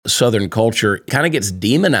Southern culture kind of gets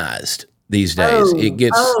demonized these days.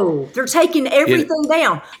 They're taking everything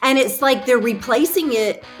down, and it's like they're replacing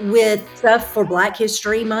it with stuff for Black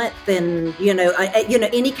History Month and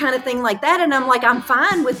any kind of thing like that. And I'm like, I'm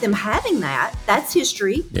fine with them having that. That's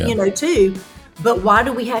history, too. But why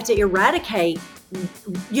do we have to eradicate,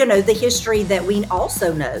 the history that we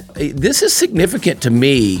also know? This is significant to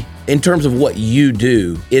me in terms of what you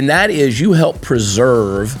do, and that is you help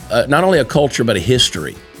preserve not only a culture but a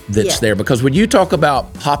history that's there. Because when you talk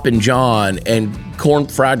about Hoppin' John and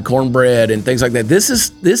fried cornbread and things like that, this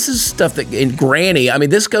is stuff that in Granny, I mean,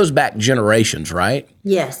 this goes back generations, right?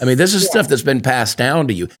 Yes. I mean, this is stuff that's been passed down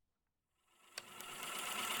to you.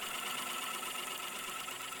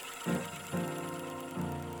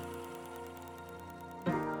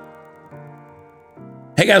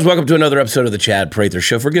 Hey guys, welcome to another episode of the Chad Prather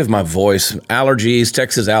Show. Forgive my voice.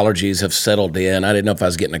 Texas allergies have settled in. I didn't know if I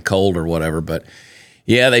was getting a cold or whatever, but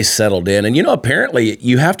yeah, they settled in. And apparently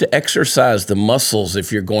you have to exercise the muscles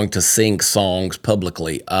if you're going to sing songs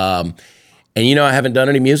publicly. And I haven't done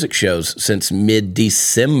any music shows since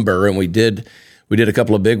mid-December, and we did a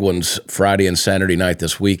couple of big ones Friday and Saturday night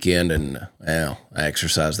this weekend, and I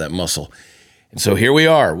exercised that muscle. And so here we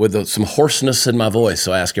are with some hoarseness in my voice.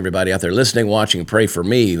 So I ask everybody out there listening, watching, pray for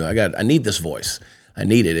me. I need this voice. I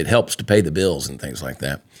need it. It helps to pay the bills and things like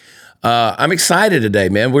that. I'm excited today,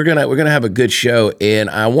 man. We're gonna have a good show, and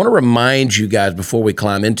I want to remind you guys before we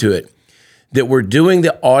climb into it that we're doing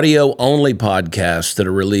the audio only podcasts that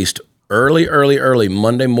are released early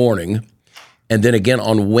Monday morning, and then again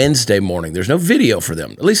on Wednesday morning. There's no video for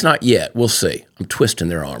them, at least not yet. We'll see. I'm twisting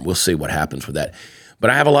their arm. We'll see what happens with that. But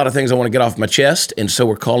I have a lot of things I want to get off my chest, and so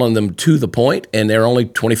we're calling them To the Point, and they're only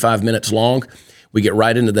 25 minutes long. We get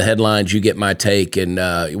right into the headlines. You get my take, and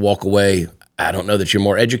you walk away. I don't know that you're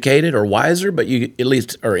more educated or wiser, but you at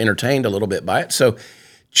least are entertained a little bit by it. So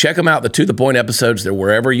check them out, the To the Point episodes. They're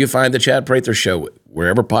wherever you find the Chad Prather Show,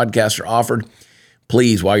 wherever podcasts are offered.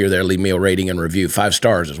 Please, while you're there, leave me a rating and review. 5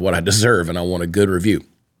 stars is what I deserve, and I want a good review.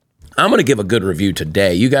 I'm going to give a good review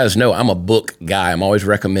today. You guys know I'm a book guy. I'm always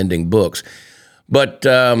recommending books. But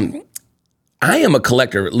I am a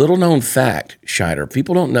collector. Little known fact, Scheider,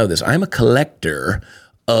 people don't know this. I'm a collector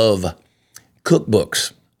of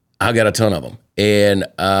cookbooks. I got a ton of them. And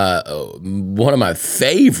one of my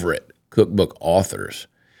favorite cookbook authors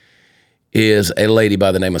is a lady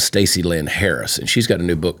by the name of Stacy Lynn Harris. And she's got a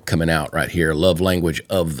new book coming out right here, Love Language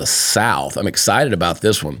of the South. I'm excited about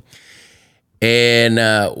this one. And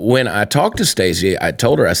when I talked to Stacy, I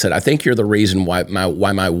told her, I said, I think you're the reason why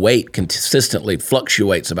my weight consistently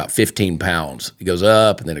fluctuates about 15 pounds. It goes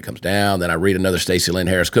up and then it comes down. Then I read another Stacy Lynn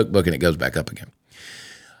Harris cookbook and it goes back up again.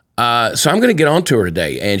 So I'm going to get on to her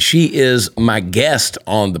today. And she is my guest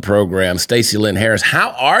on the program, Stacy Lynn Harris.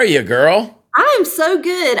 How are you, girl? I am so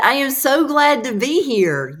good. I am so glad to be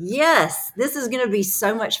here. Yes, this is going to be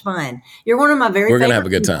so much fun. You're one of my very favorite. We're going to have a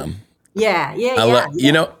good time. Yeah.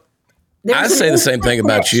 I say the same thing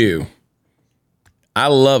about you. I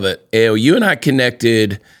love it. You and I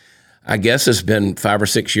connected, I guess it's been 5 or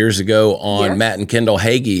 6 years ago on Matt and Kendall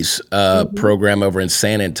Hagee's program over in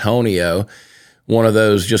San Antonio. One of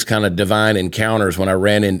those just kind of divine encounters when I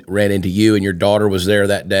ran into you, and your daughter was there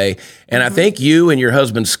that day. And I think you and your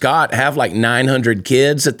husband Scott have like 900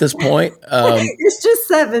 kids at this point. It's just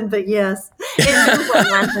 7, but yes, it's like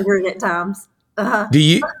 900 at times. Uh-huh. Do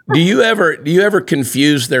you ever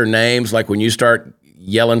confuse their names, like when you start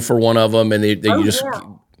yelling for one of them and you just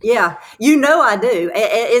yeah, I do.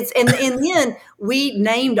 It's and then we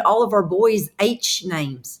named all of our boys H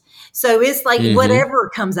names, so it's like whatever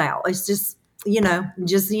comes out. It's just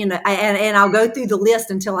and I'll go through the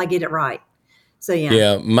list until I get it right. So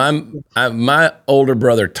my older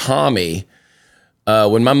brother Tommy.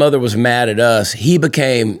 When my mother was mad at us, he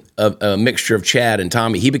became a mixture of Chad and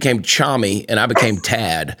Tommy. He became Chommy, and I became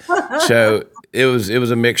Tad. So it was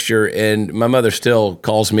a mixture, and my mother still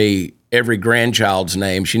calls me every grandchild's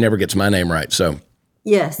name. She never gets my name right. So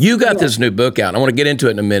yes, you got this new book out. I want to get into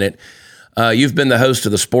it in a minute. You've been the host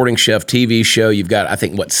of the Sporting Chef TV show. You've got, I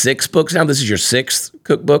think, 6 books now? This is your 6th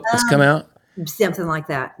cookbook that's come out? Something like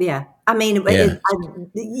that, yeah. I mean, I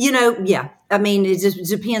mean, it just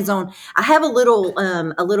depends on. I have a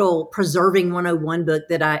little preserving 101 book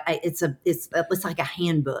that it's like a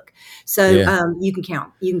handbook. So you can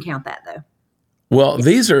count that though. Well,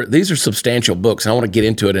 these are substantial books. I want to get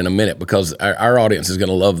into it in a minute because our audience is going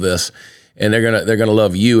to love this, and they're gonna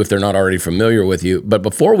love you if they're not already familiar with you. But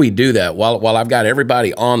before we do that, while I've got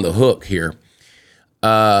everybody on the hook here.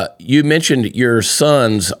 You mentioned your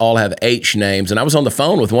sons all have H names, and I was on the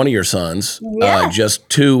phone with one of your sons just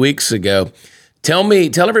 2 weeks ago.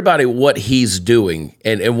 Tell everybody what he's doing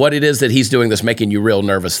and what it is that he's doing that's making you real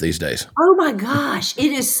nervous these days. Oh my gosh,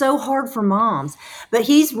 it is so hard for moms. But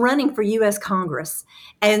he's running for U.S. Congress,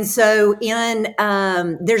 and so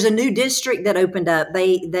there's a new district that opened up.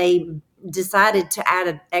 They decided to add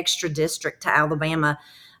an extra district to Alabama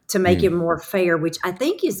to make it more fair, which I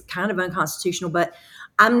think is kind of unconstitutional. But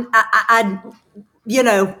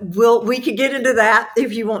we could get into that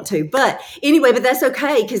if you want to, but anyway, but that's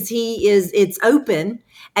okay because it's open.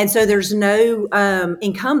 And so there's no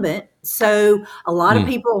incumbent. So a lot of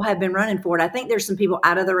people have been running for it. I think there's some people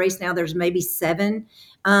out of the race now. There's maybe 7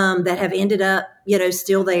 that have ended up,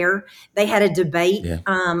 still there. They had a debate,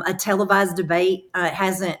 a televised debate. It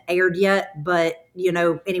hasn't aired yet, but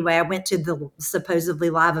anyway, I went to the supposedly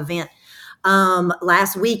live event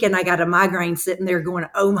last week, and I got a migraine sitting there going,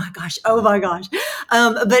 oh my gosh.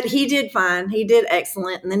 But he did fine. He did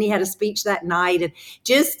excellent. And then he had a speech that night, and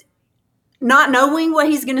just not knowing what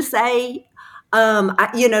he's going to say, not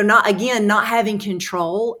having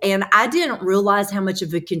control. And I didn't realize how much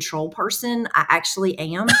of a control person I actually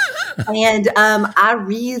am. And I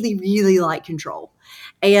really, really like control,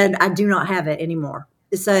 and I do not have it anymore.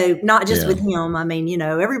 So not just with him. I mean,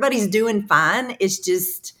 everybody's doing fine. It's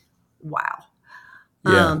just, wow.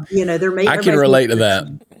 Yeah. They're I can relate to that.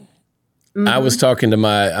 I was talking to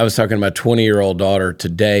my 20-year-old daughter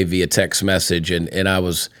today via text message, and I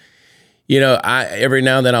was, every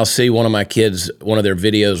now and then I'll see one of my kids, one of their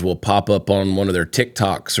videos will pop up on one of their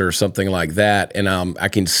TikToks or something like that, and I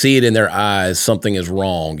can see it in their eyes. Something is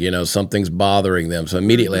wrong. Something's bothering them. So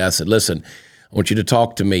immediately I said, "Listen, I want you to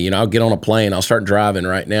talk to me. I'll get on a plane. I'll start driving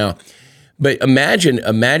right now." But imagine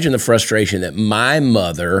the frustration that my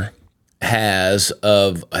mother has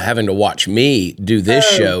of having to watch me do this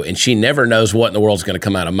show, and she never knows what in the world's going to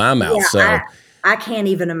come out of my mouth. I can't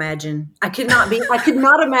even imagine. I could not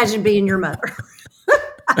imagine being your mother.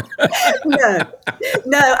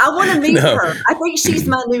 No, I want to meet her. I think she's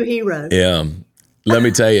my new hero. Yeah. Let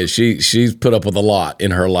me tell you, she's put up with a lot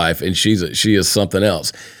in her life, and she is something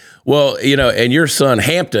else. Well, and your son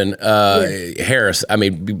Hampton Harris. I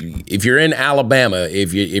mean, if you're in Alabama,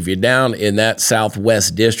 if you're down in that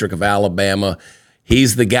southwest district of Alabama,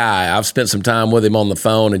 he's the guy. I've spent some time with him on the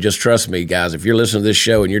phone, and just trust me, guys. If you're listening to this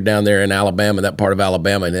show and you're down there in Alabama, that part of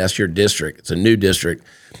Alabama, and that's your district, it's a new district.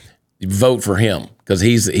 Vote for him because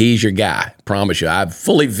he's your guy. Promise you, I've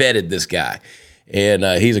fully vetted this guy. And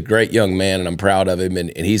he's a great young man, and I'm proud of him.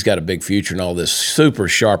 And he's got a big future and all this. Super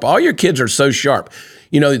sharp. All your kids are so sharp.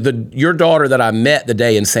 Your daughter that I met the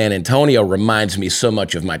day in San Antonio reminds me so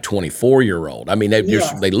much of my 24-year-old. I mean,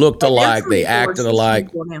 they looked alike. They acted alike.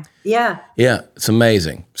 Yeah. Yeah, it's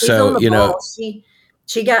amazing. She's so,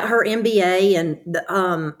 she got her MBA,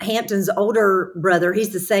 and Hampton's older brother, he's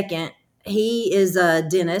the second. He is a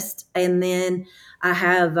dentist. And then I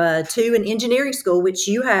have 2 in engineering school, which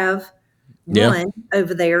you have. One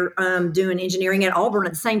over there doing engineering at Auburn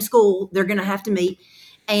at the same school. They're going to have to meet.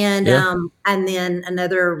 And then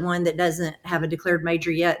another one that doesn't have a declared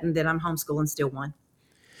major yet. And then I'm homeschooling still one.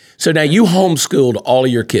 So now you homeschooled all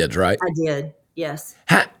of your kids, right? I did. Yes.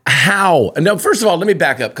 How? No, first of all, let me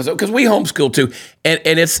back up because we homeschool too.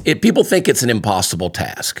 And people think it's an impossible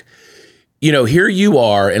task. Here you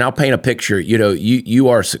are, and I'll paint a picture. You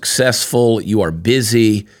are successful. You are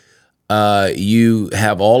busy. You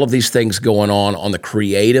have all of these things going on the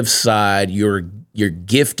creative side. You're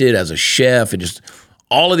gifted as a chef, and just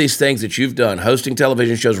all of these things that you've done, hosting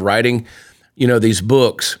television shows, writing, these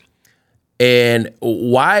books. And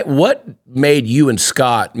what made you and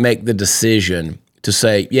Scott make the decision to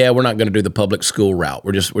say, yeah, we're not going to do the public school route.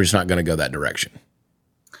 We're just not going to go that direction?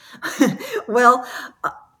 Well,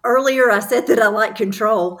 earlier I said that I like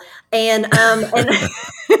control, and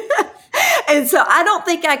and so I don't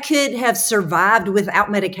think I could have survived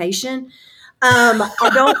without medication.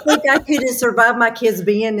 I don't think I could have survived my kids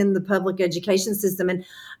being in the public education system. And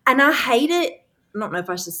I hate it. I don't know if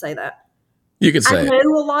I should say that. You could say I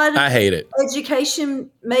know a lot of I hate it.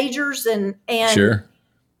 Education majors, and sure.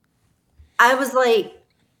 I was like,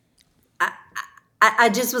 I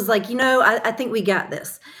just was like, I think we got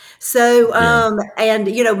this. So,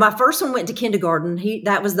 and my first one went to kindergarten.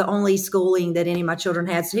 That was the only schooling that any of my children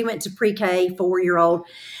had. So he went to pre-K, 4-year-old,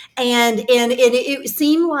 and it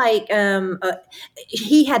seemed like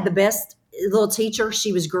he had the best little teacher.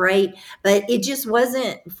 She was great, but it just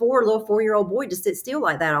wasn't for a little 4-year-old boy to sit still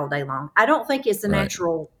like that all day long. I don't think it's a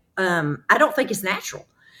natural. I don't think it's natural.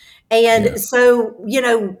 And so,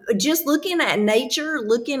 just looking at nature,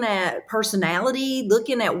 looking at personality,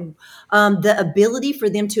 looking at the ability for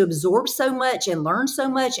them to absorb so much and learn so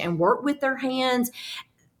much and work with their hands,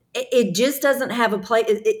 it just doesn't have a place.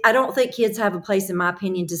 I don't think kids have a place, in my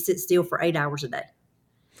opinion, to sit still for 8 hours a day.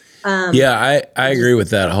 Yeah, I agree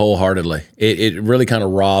with that wholeheartedly. It really kind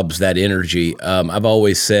of robs that energy. I've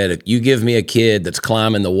always said, if you give me a kid that's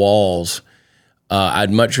climbing the walls,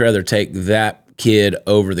 I'd much rather take that kid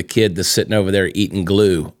over the kid that's sitting over there eating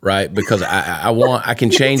glue, right? Because I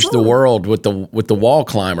can change the world with the wall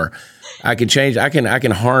climber. I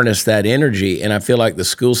can harness that energy, and I feel like the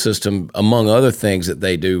school system, among other things that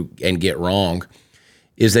they do and get wrong,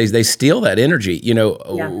 is they steal that energy.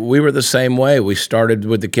 We were the same way. We started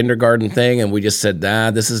with the kindergarten thing, and we just said,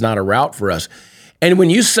 this is not a route for us. And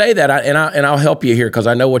when you say that, I'll help you here, because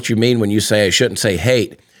I know what you mean when you say I shouldn't say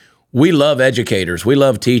hate. We love educators. We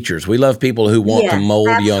love teachers. We love people who want to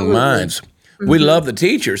mold young minds. We love the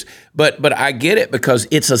teachers, but I get it, because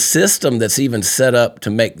it's a system that's even set up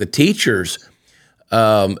to make the teachers,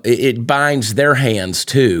 it binds their hands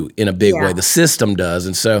too in a big way. The system does.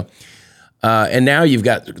 And so, and now you've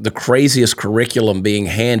got the craziest curriculum being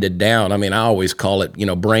handed down. I mean, I always call it,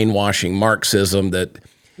 brainwashing Marxism, that,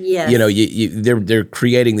 they're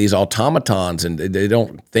creating these automatons, and they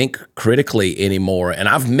don't think critically anymore. And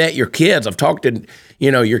I've met your kids. I've talked to,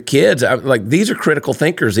 your kids. These are critical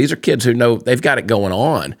thinkers. These are kids who know they've got it going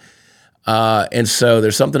on. And so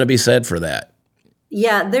there's something to be said for that.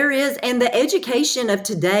 Yeah, there is. And the education of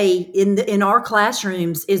today in our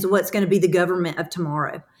classrooms is what's going to be the government of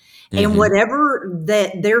tomorrow. And whatever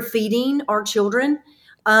that they're feeding our children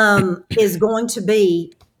is going to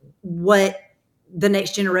be what the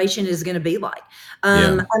next generation is going to be like.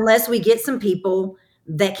 Unless we get some people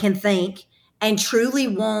that can think and truly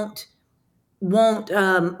want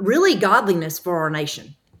really godliness for our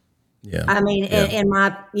nation. Yeah. I mean, in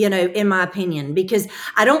my opinion, because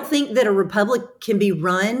I don't think that a republic can be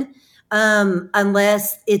run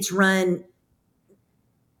unless it's run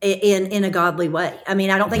in a godly way. I mean,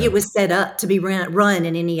 I don't think it was set up to be run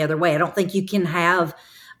in any other way. I don't think you can have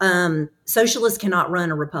socialists cannot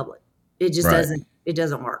run a republic. It just doesn't. It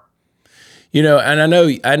doesn't work. And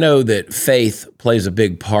I know that faith plays a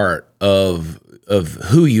big part of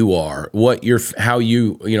who you are, how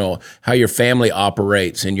your family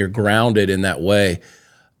operates, and you're grounded in that way.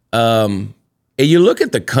 And you look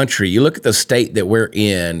at the country, you look at the state that we're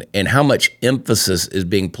in, and how much emphasis is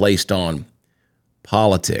being placed on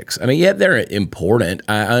politics. I mean, yeah, they're important.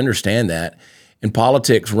 I understand that. And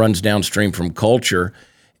politics runs downstream from culture,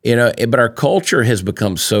 but our culture has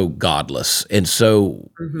become so godless and so,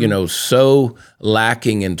 so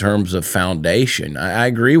lacking in terms of foundation. I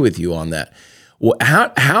agree with you on that.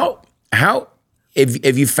 How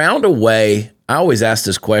if you found a way, I always ask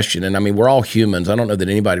this question, and I mean, we're all humans. I don't know that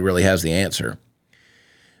anybody really has the answer.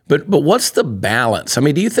 But what's the balance? I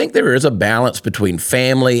mean, do you think there is a balance between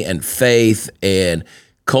family and faith and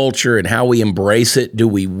culture and how we embrace it? Do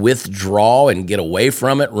we withdraw and get away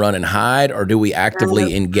from it, run and hide, or do we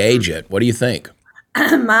actively engage it? What do you think?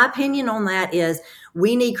 My opinion on that is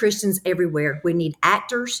we need Christians everywhere. We need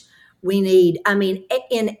actors. We need,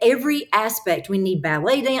 in every aspect, we need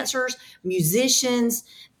ballet dancers, musicians,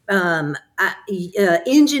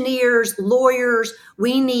 engineers, lawyers.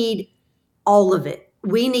 We need all of it.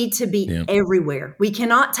 We need to be everywhere. We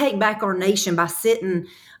cannot take back our nation by sitting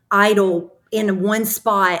idle in one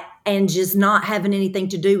spot and just not having anything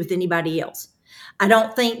to do with anybody else. I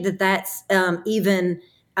don't think that that's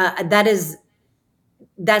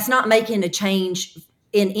that's not making a change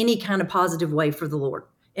in any kind of positive way for the Lord,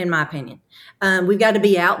 in my opinion. We've got to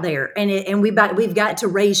be out there, and we've got to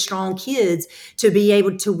raise strong kids to be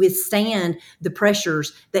able to withstand the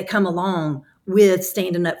pressures that come along with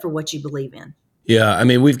standing up for what you believe in. Yeah, I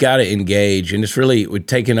mean, we've got to engage, and it's really we're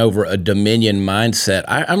taking over a dominion mindset.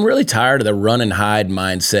 I'm really tired of the run and hide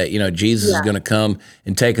mindset. Jesus is going to come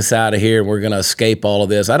and take us out of here, and we're going to escape all of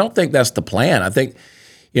this. I don't think that's the plan. I think,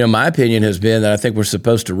 my opinion has been that I think we're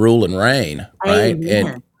supposed to rule and reign, right?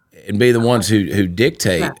 Amen. And be the ones who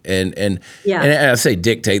dictate. And I say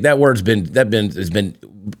dictate. That word's been.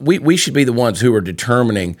 We should be the ones who are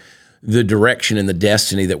determining the direction and the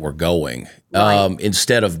destiny that we're going,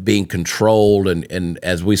 instead of being controlled and,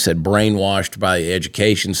 as we said, brainwashed by the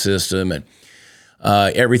education system, and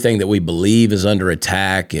everything that we believe is under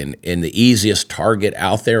attack. And the easiest target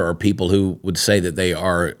out there are people who would say that they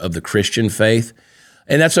are of the Christian faith.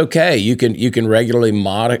 And that's okay. You can regularly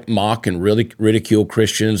mock and really ridicule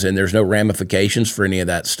Christians, and there's no ramifications for any of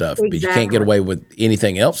that stuff. Exactly. But you can't get away with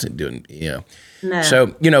anything else in doing, No.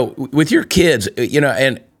 So, with your kids,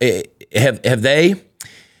 and have they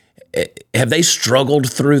have they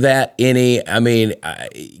struggled through that any? I mean,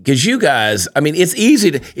 because you guys, I mean, it's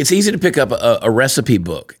easy to pick up a recipe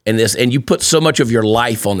book and you put so much of your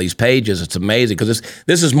life on these pages. It's amazing because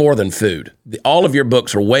this is more than food. All of your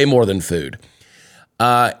books are way more than food.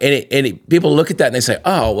 People look at that and they say,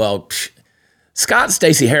 oh, well, Scott and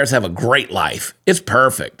Stacy Harris have a great life. It's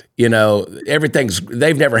perfect. You know,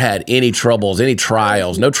 they've never had any troubles, any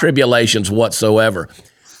trials, no tribulations whatsoever.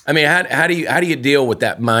 I mean, how do you deal with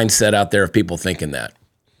that mindset out there of people thinking that?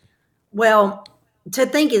 Well, to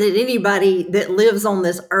think that anybody that lives on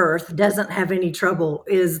this earth doesn't have any trouble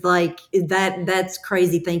is like that's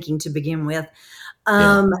crazy thinking to begin with.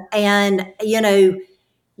 And you know,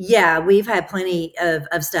 yeah, we've had plenty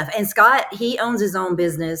of stuff. And Scott, he owns his own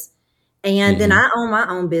business, and then I own my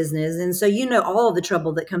own business. And so, you know, all of the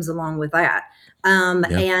trouble that comes along with that.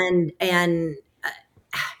 And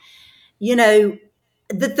you know,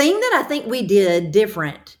 the thing that I think we did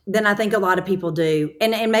different than I think a lot of people do,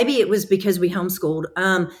 and maybe it was because we homeschooled,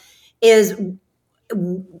 is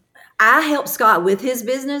I helped Scott with his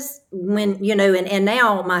business when, you know, and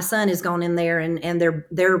now my son has gone in there and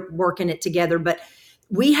they're working it together. But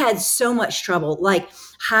we had so much trouble, like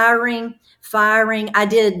hiring, firing. I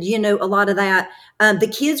did, you know, a lot of that.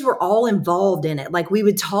 The kids were all involved in it. Like we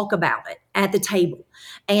would talk about it at the table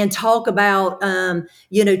and talk about,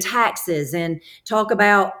 you know, taxes and talk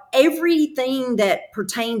about everything that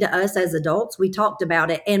pertained to us as adults. We talked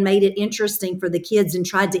about it and made it interesting for the kids and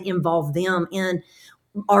tried to involve them in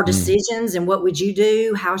our decisions and what would you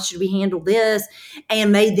do? How should we handle this?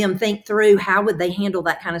 And made them think through how would they handle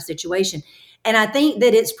that kind of situation. And I think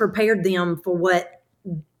that it's prepared them for what,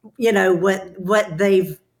 you know, what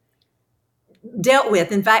they've dealt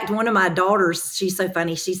with. In fact, one of my daughters, she's so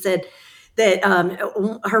funny. She said that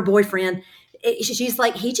her boyfriend, she's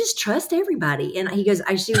like, he just trusts everybody. And he goes,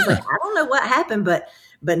 she was like, I don't know what happened, but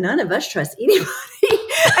none of us trust anybody.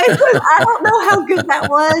 And so I don't know how good that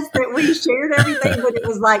was that we shared everything, but it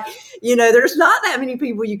was like, you know, there's not that many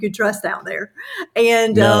people you could trust out there.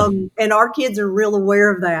 And, and our kids are real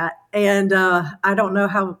aware of that. And I don't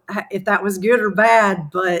know if that was good or bad,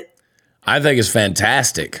 but I think it's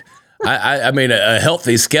fantastic. I mean, a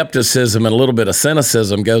healthy skepticism and a little bit of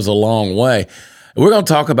cynicism goes a long way. We're going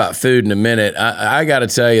to talk about food in a minute. I got to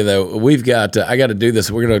tell you, though, I got to do this.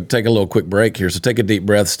 We're going to take a little quick break here. So take a deep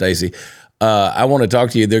breath, Stacy. I want to talk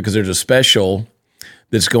to you there because there's a special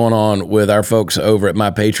that's going on with our folks over at My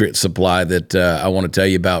Patriot Supply that I want to tell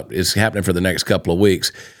you about. It's happening for the next couple of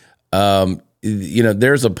weeks. You know,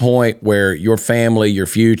 there's a point where your family, your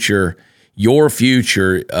future,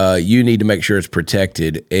 you need to make sure it's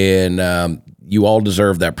protected, and you all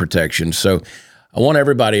deserve that protection. So I want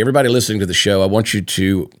everybody listening to the show, I want you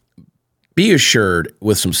to be assured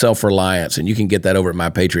with some self-reliance, and you can get that over at My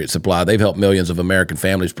Patriot Supply. They've helped millions of American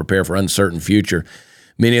families prepare for uncertain future.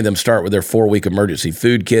 Many of them start with their 4-week emergency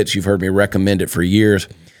food kits. You've heard me recommend it for years.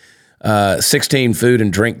 16 food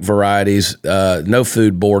and drink varieties, no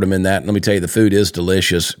food boredom in that. Let me tell you, the food is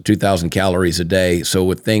delicious, 2,000 calories a day. So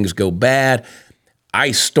when things go bad,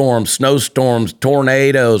 ice storms, snowstorms,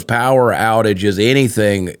 tornadoes, power outages,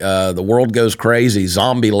 anything, the world goes crazy,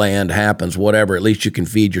 zombie land happens, whatever, at least you can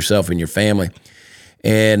feed yourself and your family.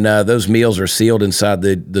 And those meals are sealed inside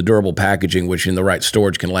the durable packaging, which in the right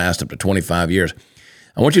storage can last up to 25 years.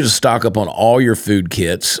 I want you to stock up on all your food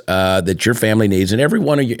kits that your family needs, and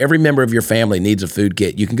every member of your family needs a food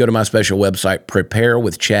kit. You can go to my special website,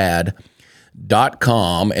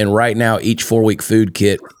 preparewithchad.com, and right now each 4-week food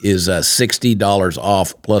kit is $60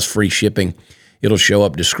 off plus free shipping. It'll show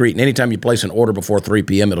up discreet, and anytime you place an order before 3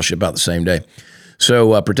 p.m., it'll ship out the same day.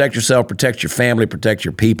 So protect yourself, protect your family, protect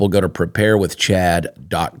your people. Go to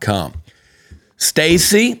preparewithchad.com.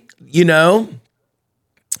 Stacy, you know,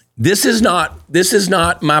 This is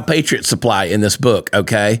not My Patriot Supply in this book,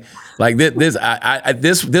 okay? Like this is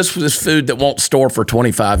food that won't store for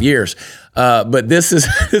 25 years, but this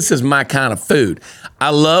is my kind of food.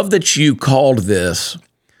 I love that you called this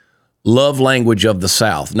love language of the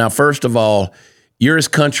South. Now, first of all, you're as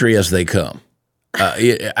country as they come.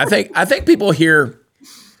 I think people hear,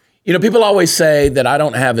 you know, people always say that I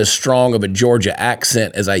don't have as strong of a Georgia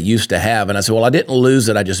accent as I used to have, and I said, well, I didn't lose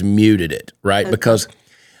it, I just muted it, right? Okay. Because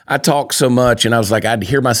I talk so much, and I was like, I'd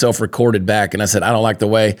hear myself recorded back, and I said, I don't like the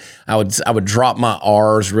way I would drop my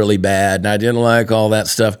R's really bad, and I didn't like all that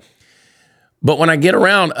stuff. But when I get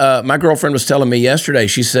around, my girlfriend was telling me yesterday,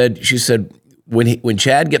 she said when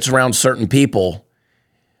Chad gets around certain people,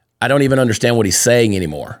 I don't even understand what he's saying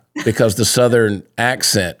anymore because the Southern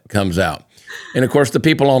accent comes out. And of course, the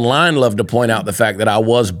people online love to point out the fact that I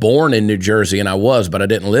was born in New Jersey, and but I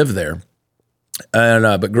didn't live there,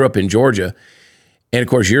 and but grew up in Georgia. And of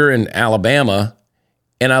course, you're in Alabama.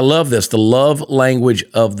 And I love this, the love language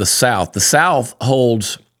of the South. The South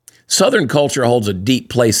Southern culture holds a deep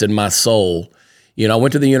place in my soul. You know, I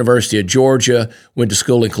went to the University of Georgia, went to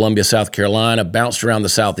school in Columbia, South Carolina, bounced around the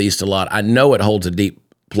Southeast a lot. I know it holds a deep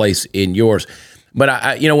place in yours.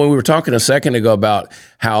 But when we were talking a second ago about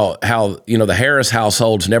how the Harris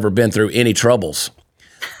household's never been through any troubles,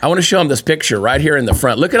 I want to show them this picture right here in the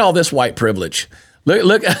front. Look at all this white privilege.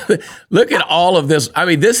 Look at all of this. I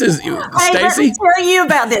mean, this is Stacy. Let me tell you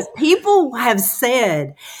about this. People have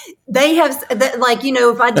said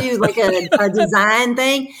if I do like a design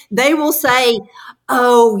thing, they will say,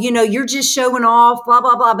 "Oh, you're just showing off, blah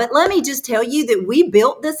blah blah." But let me just tell you that we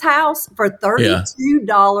built this house for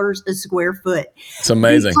 $32 a square foot. It's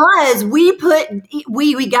amazing because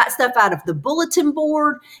we got stuff out of the bulletin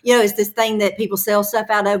board. It's this thing that people sell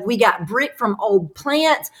stuff out of. We got brick from old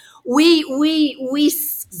plants. We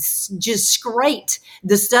just scraped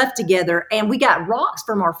the stuff together, and we got rocks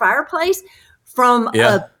from our fireplace from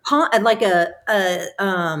a pond, like a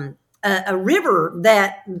river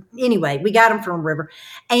we got them from a river.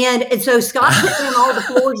 And so Scott put down all the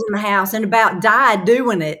floors in the house and about died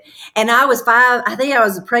doing it. And I was 5, I think I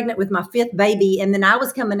was pregnant with my 5th baby. And then I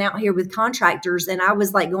was coming out here with contractors and I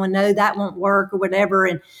was like going, no, that won't work or whatever.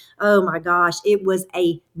 And oh my gosh, it was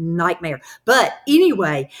a nightmare. But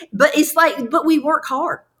anyway, but we work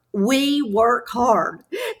hard. We work hard.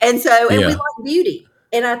 And we like beauty.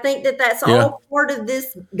 And I think that that's all part of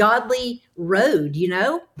this godly road,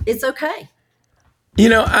 It's okay.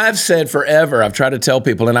 I've said forever, I've tried to tell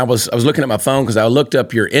people, and I was looking at my phone because I looked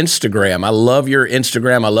up your Instagram. I love your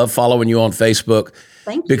Instagram. I love following you on Facebook.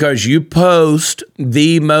 Thank you. Because you post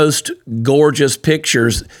the most gorgeous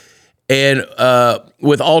pictures. And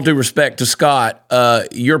with all due respect to Scott,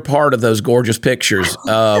 you're part of those gorgeous pictures.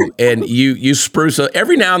 And you spruce up.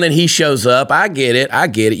 Every now and then he shows up. I get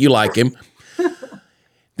it. You like him.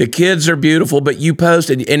 The kids are beautiful, but you post,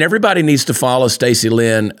 and everybody needs to follow Stacy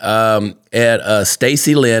Lynn at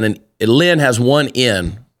Stacy Lynn. And Lynn has one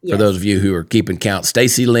N, for those of you who are keeping count.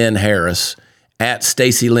 Stacy Lynn Harris, at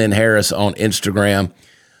Stacy Lynn Harris on Instagram.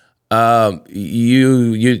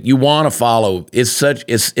 You want to follow. It's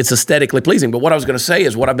aesthetically pleasing. But what I was going to say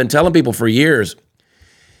is what I've been telling people for years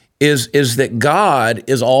is that God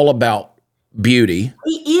is all about beauty.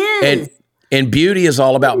 He is. And beauty is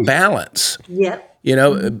all about balance. Yep.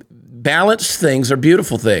 Balanced things are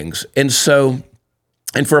beautiful things. And so,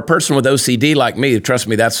 and for a person with OCD like me, trust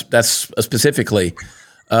me, that's specifically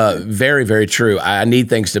very, very true. I need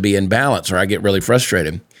things to be in balance or I get really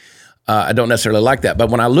frustrated. I don't necessarily like that.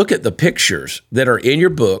 But when I look at the pictures that are in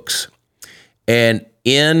your books and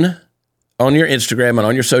on your Instagram and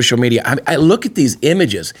on your social media, I look at these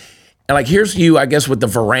images and like, here's you, I guess, with the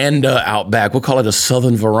veranda out back. We'll call it a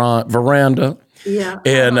southern veranda. Yeah.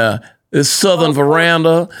 And this southern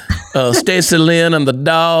veranda, Stacy Lynn and the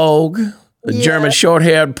dog, the German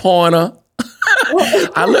short-haired pointer.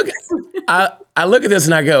 I look at this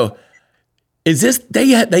and I go, is this,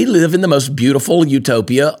 they live in the most beautiful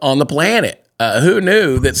utopia on the planet. Who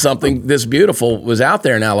knew that something this beautiful was out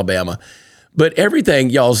there in Alabama? But everything,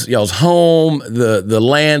 y'all's home, the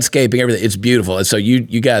landscaping, everything, it's beautiful. And so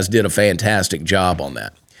you guys did a fantastic job on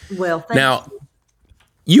that. Well, thank you.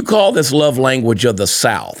 You call this love language of the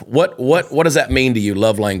South. What does that mean to you,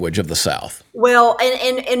 love language of the South? Well,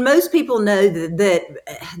 and most people know that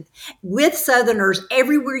with Southerners,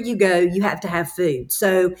 everywhere you go, you have to have food.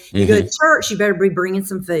 So you go to church, you better be bringing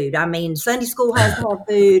some food. I mean, Sunday school has to have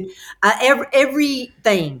food.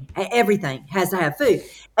 Everything has to have food.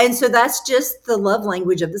 And so that's just the love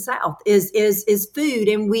language of the South is food.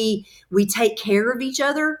 And we take care of each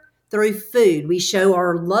other through food. We show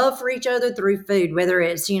our love for each other through food, whether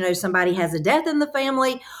it's, somebody has a death in the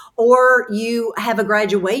family or you have a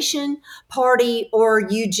graduation party or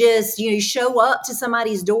you just, show up to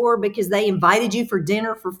somebody's door because they invited you for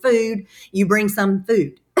dinner for food, you bring some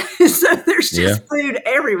food. So there's just food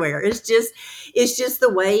everywhere. It's just the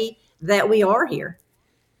way that we are here.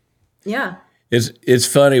 Yeah. It's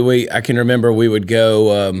funny. I can remember we would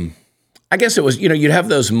go, I guess it was, you'd have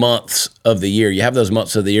those months of the year. You have those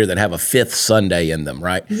months of the year that have a fifth Sunday in them,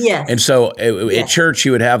 right? Yes. And so at church,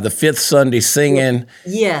 you would have the fifth Sunday singing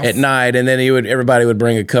at night, and then everybody would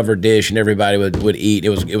bring a covered dish, and everybody would eat. It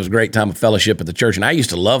was a great time of fellowship at the church, and I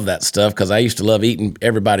used to love that stuff because I used to love eating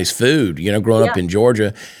everybody's food, growing up in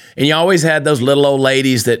Georgia. And you always had those little old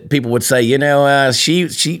ladies that people would say, you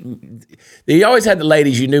always had the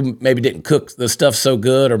ladies you knew maybe didn't cook the stuff so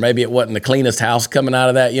good, or maybe it wasn't the cleanest house coming out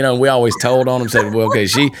of that, and we always told on them. Said, well, okay,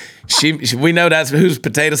 she we know that's whose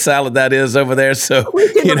potato salad that is over there. So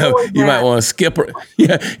you might want to skip.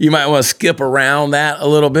 Yeah, you might want to skip around that a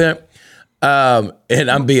little bit. And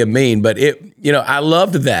I'm being mean, but I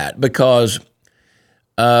loved that because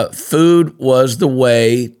food was the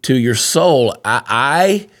way to your soul.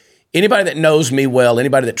 Anybody that knows me well,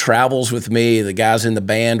 anybody that travels with me, the guys in the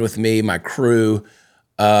band with me, my crew,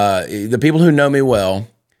 the people who know me well,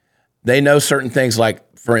 they know certain things.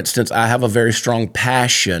 Like, for instance, I have a very strong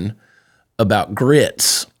passion about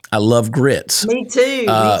grits. I love grits. Me too.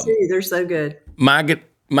 Me too. They're so good. My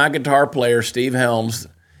guitar player, Steve Helms,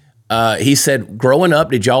 he said, growing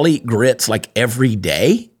up, did y'all eat grits like every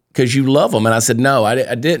day? Because you love them. And I said, no,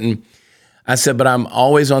 I didn't. I said, but I'm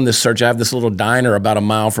always on this search. I have this little diner about a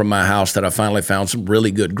mile from my house that I finally found some really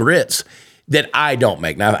good grits that I don't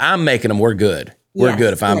make. Now, if I'm making them, we're good. We're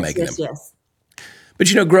good if I'm making them. Yes. But,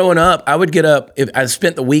 growing up, I would get up. I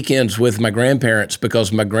spent the weekends with my grandparents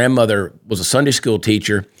because my grandmother was a Sunday school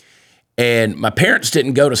teacher, and my parents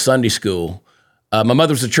didn't go to Sunday school. My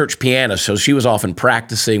mother was a church pianist, so she was often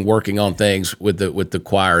practicing, working on things with the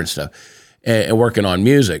choir and stuff, and working on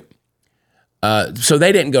music. So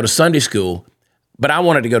they didn't go to Sunday school, but I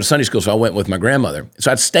wanted to go to Sunday school, so I went with my grandmother.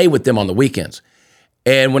 So I'd stay with them on the weekends.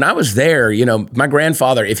 And when I was there, my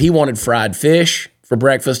grandfather, if he wanted fried fish for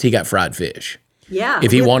breakfast, he got fried fish. Yeah.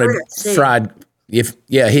 If he wanted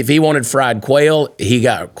if he wanted fried quail, he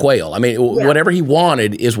got quail. I mean, whatever he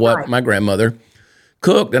wanted is what my grandmother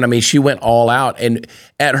cooked. And she went all out. And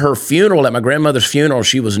at her funeral, at my grandmother's funeral,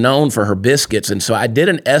 she was known for her biscuits. And so I did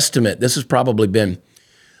an estimate. This has probably been,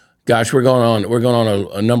 gosh, we're going on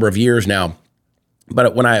a number of years now.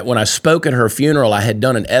 But when I spoke at her funeral, I had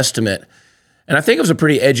done an estimate, and I think it was a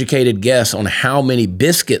pretty educated guess on how many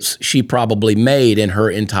biscuits she probably made in her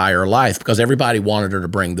entire life, because everybody wanted her to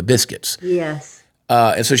bring the biscuits. Yes.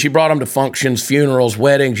 And so she brought them to functions, funerals,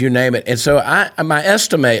 weddings, you name it. And so my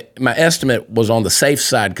estimate was on the safe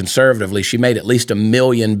side. Conservatively, she made at least 1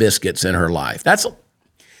 million biscuits in her life. I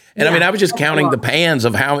was just counting the pans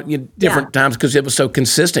of how different times, because it was so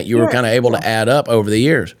consistent. You were kind of able to add up over the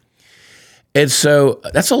years. And so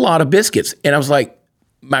that's a lot of biscuits. And I was like,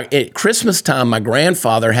 at Christmas time, my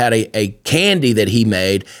grandfather had a candy that he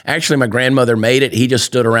made. Actually, my grandmother made it. He just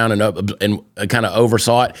stood around and kind of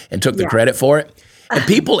oversaw it and took the credit for it. And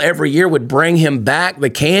people every year would bring him back the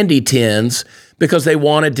candy tins because they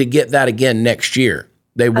wanted to get that again next year.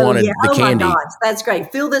 They wanted the candy. Oh my gosh, that's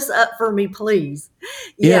great. Fill this up for me, please.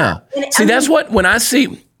 Yeah. See, that's what when I see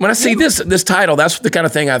this title, that's the kind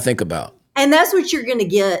of thing I think about. And that's what you're going to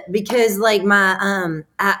get, because like my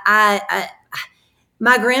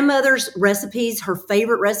grandmother's recipes, her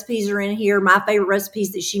favorite recipes are in here. My favorite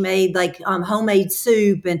recipes that she made, like homemade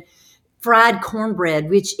soup and fried cornbread,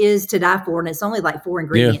 which is to die for. And it's only like 4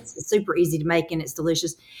 ingredients. Yeah. It's super easy to make and it's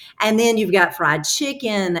delicious. And then you've got fried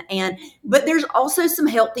chicken. But there's also some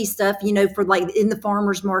healthy stuff, for like in the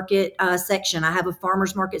farmer's market section. I have a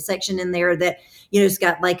farmer's market section in there that, it's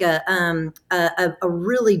got like a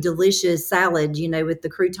really delicious salad, with the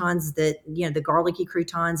croutons the garlicky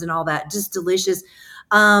croutons and all that, just delicious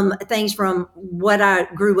things from what I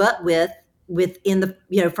grew up within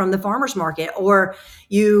the from the farmer's market. Or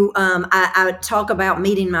I talk about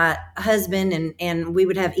meeting my husband and we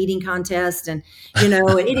would have eating contests and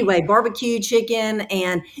anyway, barbecue chicken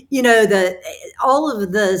and all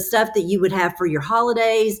of the stuff that you would have for your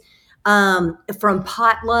holidays, from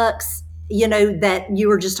potlucks, that you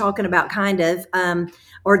were just talking about, kind of,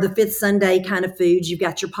 or the fifth Sunday kind of foods. You've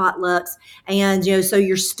got your potlucks and so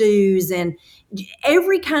your stews and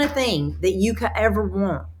every kind of thing that you could ever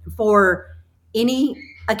want for any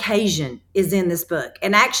occasion is in this book.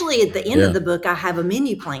 And actually at the end of the book, I have a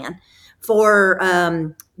menu plan for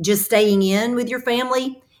just staying in with your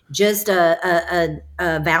family, just a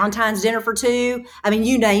Valentine's dinner for 2. I mean,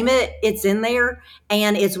 you name it, it's in there.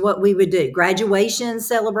 And it's what we would do. Graduations,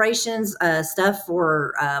 celebrations, stuff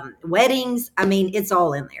for weddings. I mean, it's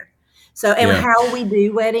all in there. So, and how we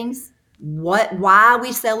do weddings, why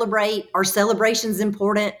we celebrate, are celebrations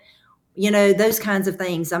important? Those kinds of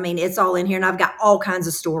things. I mean, it's all in here. And I've got all kinds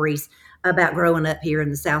of stories about growing up here in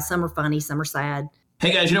the South. Some are funny, some are sad.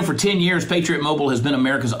 Hey guys, for 10 years, Patriot Mobile has been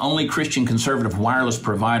America's only Christian conservative wireless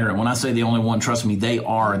provider. And when I say the only one, trust me, they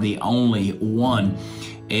are the only one.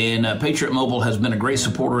 And Patriot Mobile has been a great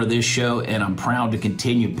supporter of this show, and I'm proud to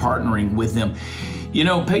continue partnering with them.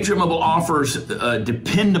 Patriot Mobile offers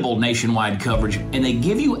dependable nationwide coverage, and they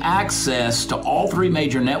give you access to all 3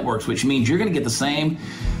 major networks, which means you're going to get the same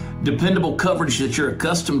dependable coverage that you're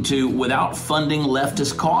accustomed to without funding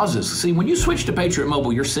leftist causes. See, when you switch to Patriot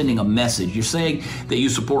Mobile, you're sending a message. You're saying that you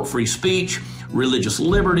support free speech, religious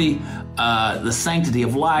liberty, the sanctity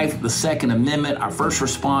of life, the Second Amendment, our first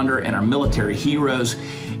responder, and our military heroes.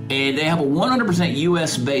 And they have a 100%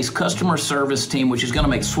 US-based customer service team, which is going to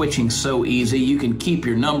make switching so easy. You can keep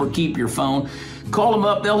your number, keep your phone. Call them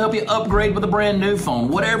up. They'll help you upgrade with a brand new phone.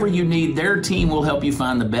 Whatever you need, their team will help you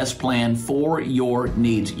find the best plan for your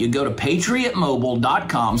needs. You go to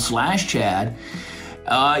patriotmobile.com/Chad.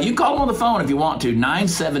 You can call them on the phone if you want to,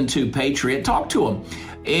 972-PATRIOT. Talk to them.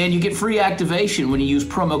 And you get free activation when you use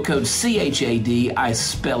promo code CHAD. I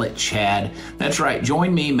spell it Chad. That's right.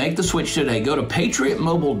 Join me. Make the switch today. Go to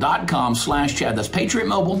patriotmobile.com/Chad. That's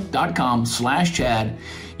patriotmobile.com/Chad.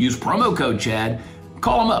 Use promo code Chad.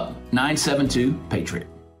 Call them up. 972-PATRIOT.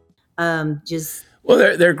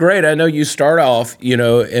 Well, they're great. I know you start off,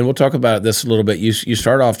 and we'll talk about this a little bit. You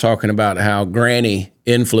start off talking about how Granny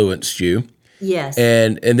influenced you. Yes.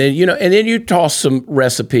 And then, and then you toss some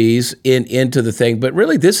recipes into the thing. But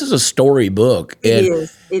really, this is a story book.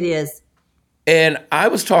 It is. And I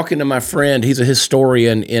was talking to my friend. He's a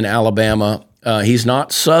historian in Alabama. He's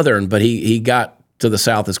not Southern, but he got to the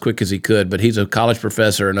South as quick as he could. But he's a college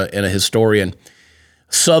professor and a historian,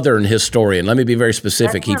 Southern historian. Let me be very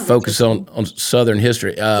specific. He focused on Southern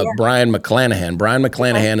history. Brian McClanahan. Brian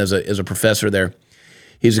McClanahan is a professor there.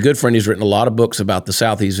 He's a good friend. He's written a lot of books about the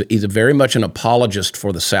South. He's very much an apologist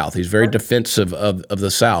for the South. He's very defensive of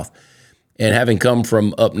the South. And having come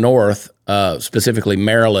from up north, specifically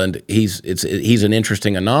Maryland, he's an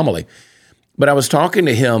interesting anomaly. But I was talking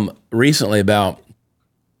to him recently about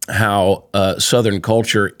how Southern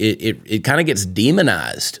culture it kind of gets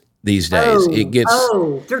demonized these days.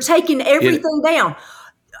 They're taking everything down.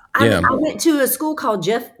 I went to a school called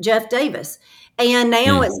Jeff Davis, and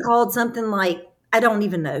now it's called something like, I don't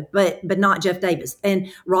even know, but not Jeff Davis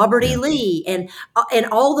and Robert E. Lee and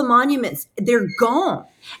all the monuments, they're gone.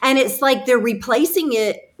 And it's like they're replacing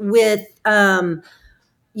it with,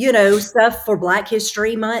 stuff for Black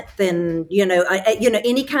History Month and,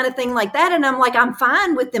 any kind of thing like that. And I'm like, I'm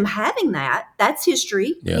fine with them having that. That's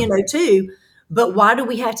history, too. But why do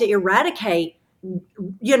we have to eradicate,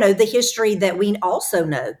 the history that we also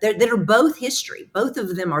know? That are both history. Both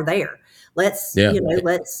of them are there. Let's.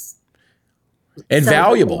 And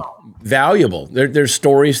valuable. There's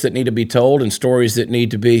stories that need to be told and stories that need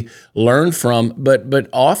to be learned from. But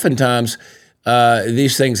oftentimes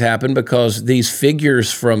these things happen because these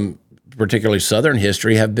figures from particularly Southern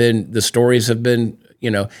history the stories have been,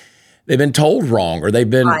 they've been told wrong or they've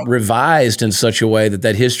been revised in such a way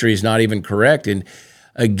that history is not even correct. And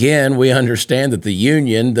again, we understand that the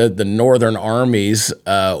Union, the Northern armies,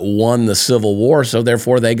 won the Civil War, so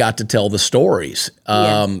therefore they got to tell the stories.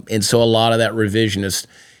 And so a lot of that revisionist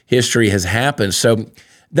history has happened. So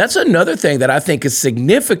that's another thing that I think is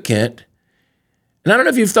significant. And I don't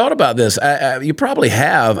know if you've thought about this. You probably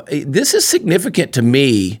have. This is significant to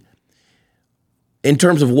me in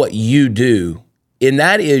terms of what you do, and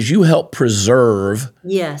that is you help preserve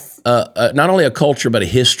not only a culture but a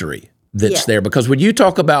history that's there. Because when you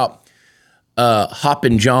talk about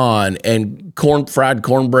Hoppin' John and fried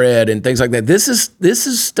cornbread and things like that, this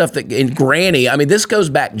is stuff that in Granny, I mean, this goes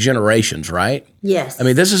back generations, right? Yes. I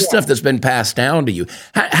mean, this is stuff that's been passed down to you.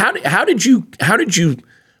 How did you,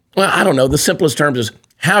 well, I don't know, the simplest terms is,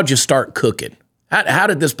 how'd you start cooking? How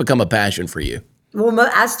did this become a passion for you?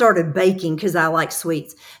 Well, I started baking because I like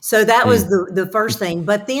sweets. So that was the first thing.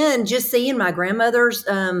 But then just seeing my grandmother's,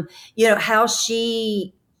 how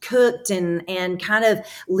she cooked and kind of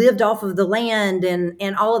lived off of the land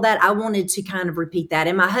and all of that, I wanted to kind of repeat that.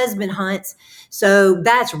 And my husband hunts. So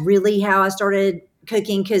that's really how I started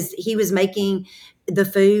cooking, because he was making the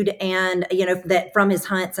food and, that from his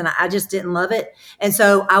hunts, and I just didn't love it. And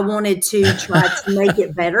so I wanted to try to make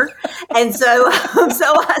it better. And so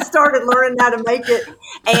I started learning how to make it.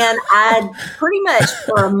 And I pretty much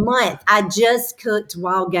for a month, I just cooked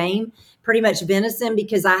wild game, pretty much venison,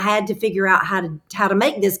 because I had to figure out how to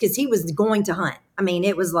make this, because he was going to hunt. I mean,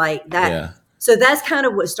 it was like that. Yeah. So that's kind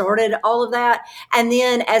of what started all of that. And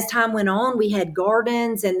then as time went on, we had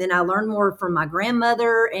gardens, and then I learned more from my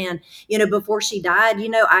grandmother. And, before she died,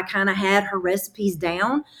 I kind of had her recipes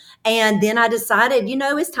down. And then I decided,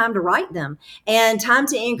 it's time to write them and time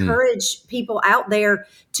to encourage people out there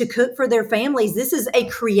to cook for their families. This is a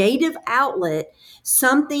creative outlet,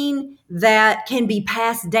 something that can be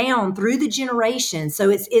passed down through the generations.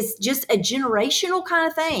 So it's just a generational kind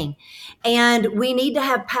of thing. And we need to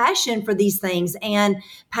have passion for these things and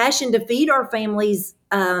passion to feed our families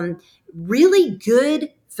really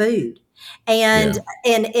good food. And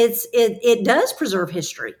it does preserve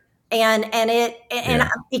history. And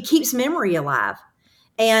it keeps memory alive.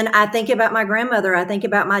 And I think about my grandmother. I think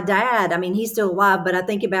about my dad. I mean, he's still alive, but I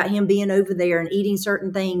think about him being over there and eating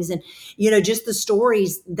certain things and, just the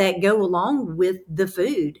stories that go along with the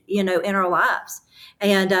food, in our lives.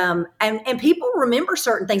 And people remember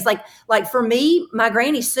certain things. Like for me, my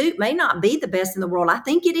granny's soup may not be the best in the world. I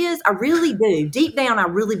think it is. I really do. Deep down, I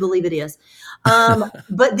really believe it is.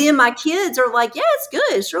 But then my kids are like, yeah, it's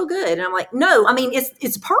good. It's real good. And I'm like, no, I mean,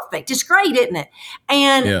 it's perfect. It's great, isn't it?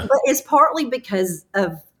 But it's partly because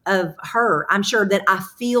of her. I'm sure that I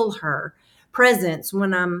feel her presence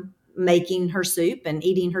when I'm making her soup and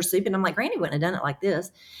eating her soup. And I'm like, Granny wouldn't have done it like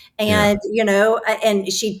this. And,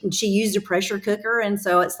 and she used a pressure cooker. And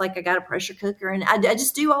so it's like, I got a pressure cooker and I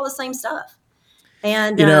just do all the same stuff.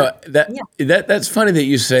 And that's funny that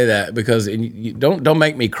you say that, because you don't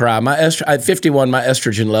make me cry. At 51, my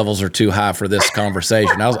estrogen levels are too high for this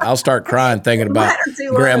conversation. I'll start crying thinking about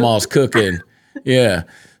grandma's cooking. Yeah.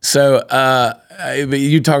 So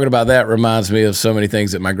you talking about that reminds me of so many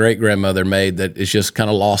things that my great grandmother made that is just kind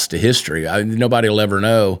of lost to history. Nobody will ever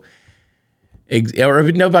know, or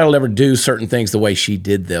nobody will ever do certain things the way she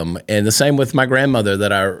did them. And the same with my grandmother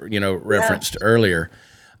that I referenced earlier.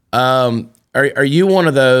 Are you one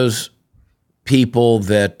of those people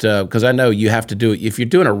that, because I know you have to do it, if you're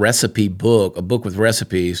doing a recipe book, a book with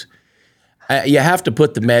recipes, you have to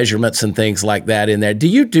put the measurements and things like that in there. Do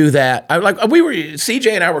you do that?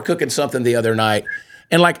 CJ and I were cooking something the other night,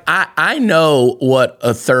 and I know what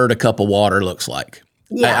a third a cup of water looks like.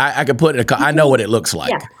 Yeah. I could put it I know what it looks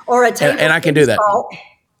like. Yeah. Or a tablespoon and I can do that. Salt.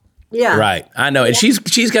 Yeah. Right. I know. And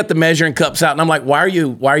she's got the measuring cups out, and I'm like, why are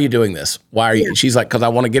you doing this? Why are you? Yeah. She's like, because I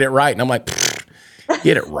want to get it right. And I'm like,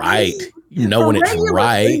 get it right. You know when it's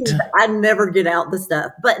right. Food, I never get out the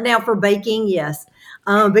stuff. But now for baking, yes.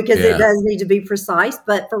 Because it does need to be precise.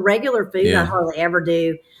 But for regular food, I hardly ever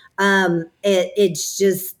do. It's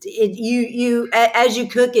just you as you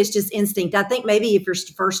cook, it's just instinct. I think maybe if you're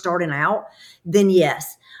first starting out, then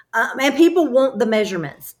yes. And people want the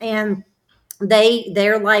measurements, and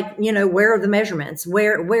they're like, where are the measurements?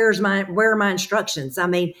 Where are my instructions? I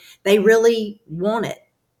mean, they really want it.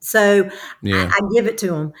 So I give it to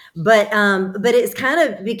them, but it's kind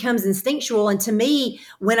of becomes instinctual. And to me,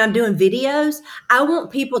 when I'm doing videos, I want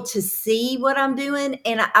people to see what I'm doing,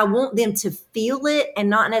 and I want them to feel it and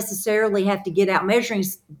not necessarily have to get out measuring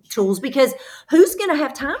tools, because who's going to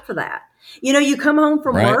have time for that? You come home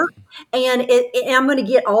from work and I'm going to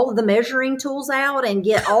get all of the measuring tools out and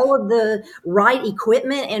get all of the right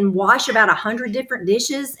equipment and wash about 100 different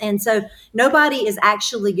dishes. And so nobody is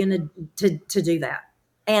actually going to do that.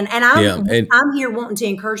 And I'm here wanting to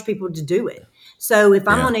encourage people to do it. So if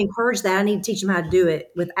I'm going to encourage that, I need to teach them how to do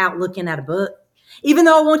it without looking at a book, even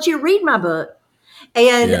though I want you to read my book.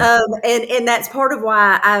 And and that's part of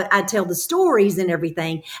why I tell the stories and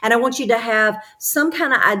everything. And I want you to have some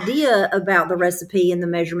kind of idea about the recipe and the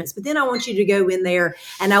measurements. But then I want you to go in there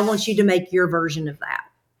and I want you to make your version of that.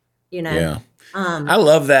 Yeah. I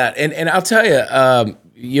love that. And I'll tell you,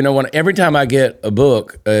 every time I get a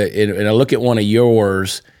book and I look at one of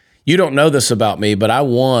yours, you don't know this about me, but I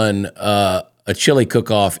won a chili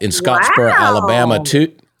cook-off in Scottsboro, Alabama,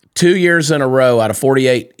 two years in a row out of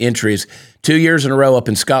 48 entries. 2 years in a row up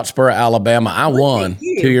in Scottsboro, Alabama. I won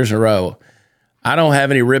 2 years in a row. I don't have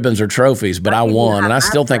any ribbons or trophies, but I won, and I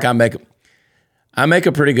still think I make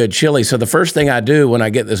a pretty good chili. So the first thing I do when I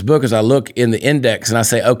get this book is I look in the index and I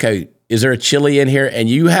say, okay, is there a chili in here? And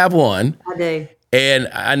you have one. I do. And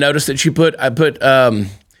I noticed that I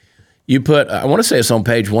want to say it's on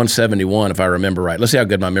page 171 if I remember right. Let's see how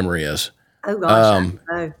good my memory is. Oh gosh.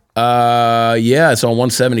 It's on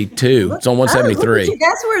 172. It's on 173.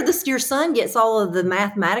 That's where your son gets all of the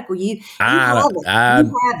mathematical. You have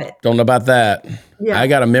it. Don't know about that. Yeah. I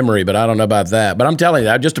got a memory, but I don't know about that. But I'm telling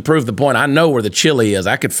you, just to prove the point, I know where the chili is.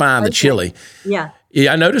 I could find the chili. Yeah.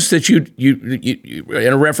 Yeah, I noticed that you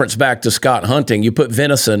in a reference back to Scott hunting, you put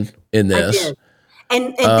venison in this. I did.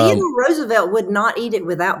 And Theodore Roosevelt would not eat it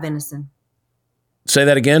without venison. Say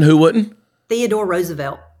that again. Who wouldn't? Theodore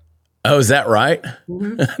Roosevelt. Oh, is that right?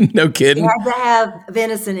 Mm-hmm. No kidding. He had to have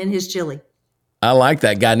venison in his chili. I like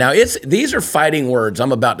that guy. Now, these are fighting words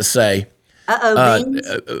I'm about to say. Beans?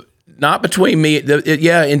 Not between me.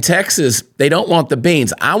 In Texas, they don't want the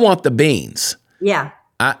beans. I want the beans. Yeah.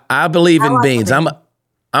 I believe in beans. I'm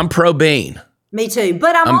pro bean. Me too.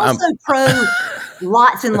 But I'm also pro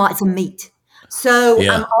lots and lots of meat. So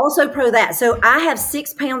I'm also pro that. So I have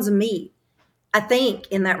 6 pounds of meat, I think,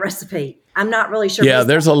 in that recipe. I'm not really sure. Yeah,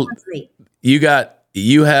 there's I'm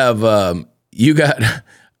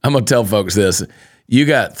going to tell folks this. You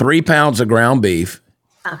got 3 pounds of ground beef.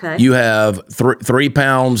 Okay. You have 3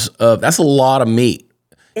 pounds of, that's a lot of meat.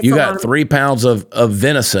 It's You a got lot 3 pounds of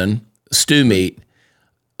venison, stew meat.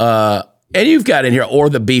 And you've got in here, or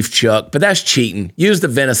the beef chuck, but that's cheating. Use the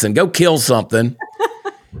venison. Go kill something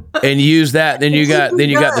and use that. Then you got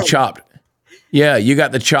the chopped. Yeah, you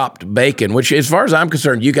got the chopped bacon, which, as far as I'm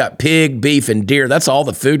concerned, you got pig, beef, and deer. That's all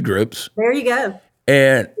the food groups. There you go.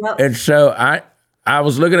 And so I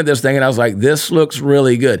was looking at this thing and I was like, this looks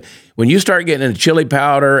really good. When you start getting into chili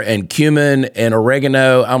powder and cumin and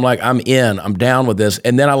oregano, I'm like, I'm in. I'm down with this.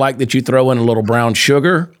 And then I like that you throw in a little brown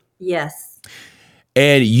sugar. Yes.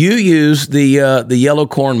 And you use the yellow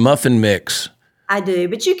corn muffin mix. I do,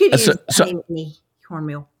 but you could use any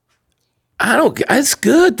cornmeal. It's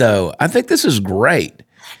good though. I think this is great.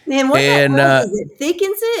 And what that does is it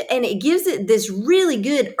thickens it and it gives it this really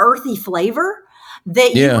good earthy flavor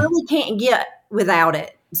that you really can't get without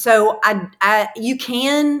it. So you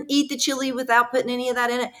can eat the chili without putting any of that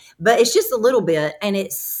in it, but it's just a little bit, and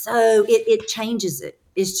it changes it.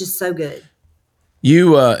 It's just so good.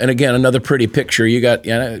 You and again, another pretty picture. You got,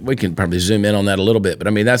 we can probably zoom in on that a little bit, but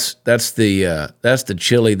I mean that's the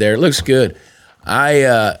chili there. It looks good.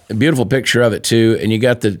 A beautiful picture of it too, and you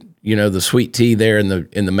got the sweet tea there in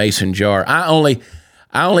the mason jar. I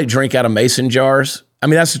only drink out of mason jars. I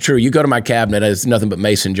mean, that's the truth. You go to my cabinet, it's nothing but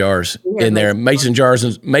mason jars in there. Mason jars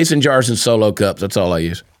and solo cups. That's all I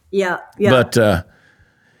use. Yeah. But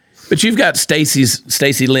you've got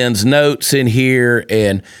Stacy Lynn's notes in here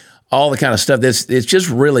and all the kind of stuff. It's just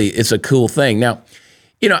really, it's a cool thing. Now,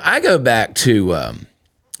 I go back to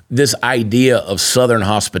this idea of Southern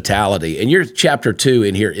hospitality, and your chapter 2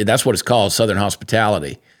 in here, that's what it's called, Southern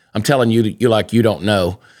hospitality. I'm telling you, you don't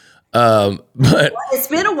know. But it's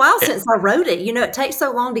been a while since I wrote it. It takes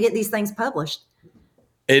so long to get these things published.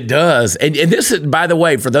 It does. And this is, by the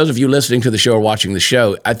way, for those of you listening to the show or watching the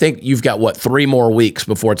show, I think you've got 3 more weeks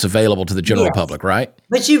before it's available to the general public, right?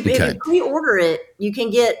 But if you pre-order it, you can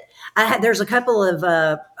get, there's a couple of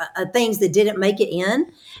things that didn't make it in,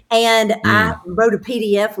 and I wrote a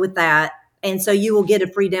PDF with that. And so you will get a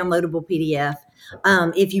free downloadable PDF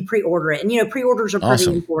if you pre-order it. And, pre-orders are pretty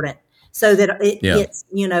important, so that it gets,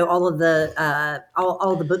 all of the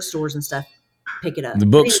all the bookstores and stuff pick it up. The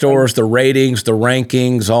bookstores, the ratings, the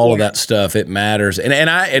rankings, all of that stuff, it matters.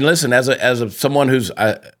 And listen, as someone who's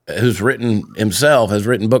written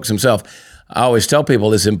books himself, I always tell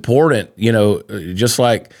people it's important, just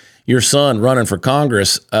like your son running for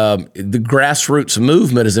Congress, the grassroots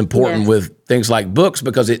movement is important with things like books,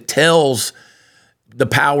 because it tells the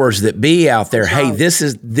powers that be out there, hey,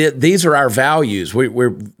 these are our values.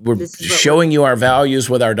 We're showing you our values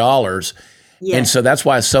with our dollars. Yes. And so that's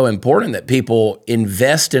why it's so important that people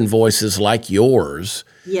invest in voices like yours.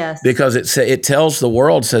 Yes. Because it tells the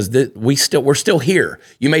world, says that we're still here.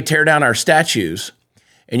 You may tear down our statues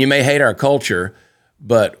and you may hate our culture,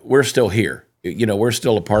 but we're still here. We're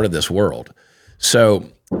still a part of this world. So,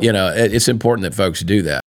 it's important that folks do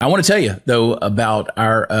that. I want to tell you, though, about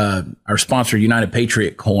our sponsor, United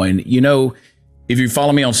Patriot Coin. If you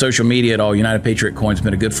follow me on social media at all, United Patriot Coin's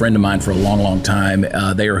been a good friend of mine for a long, long time.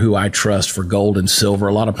 They are who I trust for gold and silver.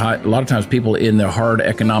 A lot of times people in the hard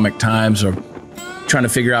economic times are trying to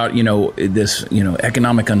figure out, this,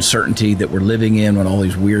 economic uncertainty that we're living in with all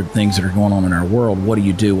these weird things that are going on in our world. What do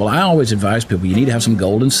you do? Well, I always advise people, you need to have some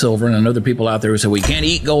gold and silver. And I know there are people out there who say, well, you can't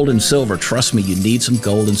eat gold and silver. Trust me, you need some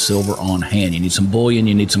gold and silver on hand. You need some bullion,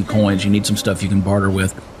 you need some coins, you need some stuff you can barter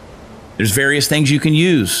with. There's various things you can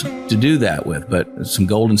use to do that with, but some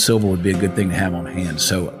gold and silver would be a good thing to have on hand.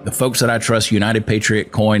 So the folks that I trust,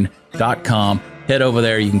 UnitedPatriotCoin.com, head over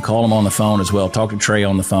there. You can call them on the phone as well. Talk to Trey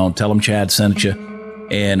on the phone. Tell him Chad sent you,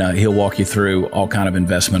 and he'll walk you through all kind of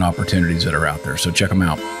investment opportunities that are out there. So check them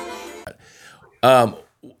out.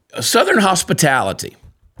 Southern hospitality.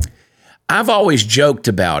 I've always joked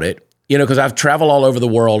about it, because I've traveled all over the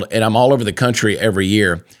world and I'm all over the country every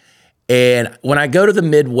year. And when I go to the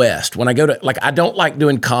Midwest, I don't like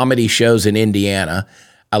doing comedy shows in Indiana.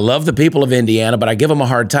 I love the people of Indiana, but I give them a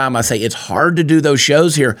hard time. I say, it's hard to do those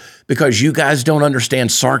shows here because you guys don't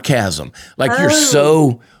understand sarcasm. You're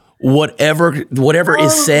so, whatever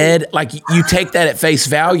is said, you take that at face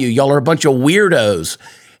value. Y'all are a bunch of weirdos.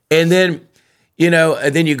 And then,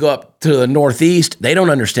 and then you go up to the Northeast. They don't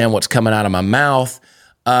understand what's coming out of my mouth.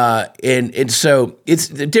 And so it's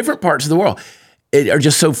the different parts of the world are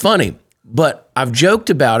just so funny. But I've joked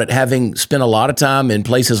about it, having spent a lot of time in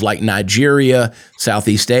places like Nigeria,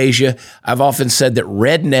 Southeast Asia. I've often said that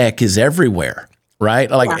redneck is everywhere, right?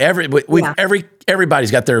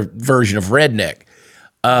 Everybody's got their version of redneck,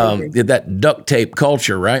 that duct tape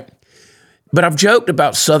culture, right? But I've joked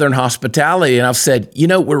about Southern hospitality, and I've said,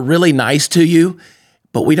 we're really nice to you,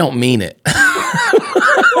 but we don't mean it.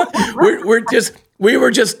 we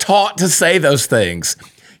were just taught to say those things.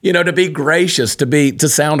 To be gracious, to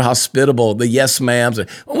sound hospitable, the yes ma'ams.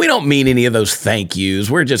 We don't mean any of those thank yous.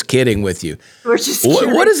 We're just kidding with you. We're just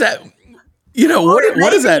kidding. What is that?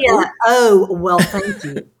 What is that? Oh, well, thank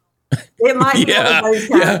you. It might be one of those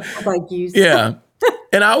kinds of thank yous. Yeah.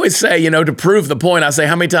 And I always say, to prove the point, I say,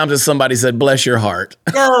 how many times has somebody said, bless your heart?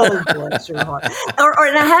 Oh, bless your heart.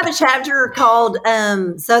 And I have a chapter called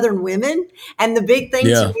Southern Women. And the big thing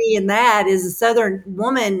to me in that is a Southern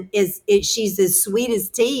woman she's as sweet as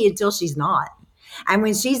tea until she's not. And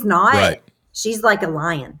when she's not, she's like a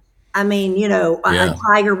lion. I mean, a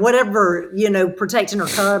tiger, whatever, protecting her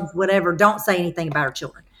cubs, whatever. Don't say anything about her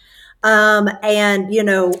children.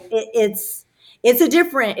 It's a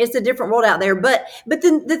different world out there. But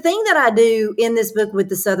the thing that I do in this book with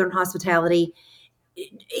the Southern hospitality,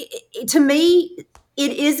 to me,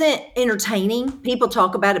 it isn't entertaining. People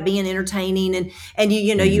talk about it being entertaining, and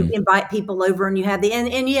you invite people over and you have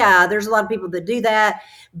there's a lot of people that do that.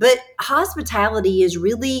 But hospitality is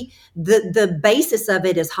really the basis of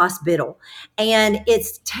it is hospital, and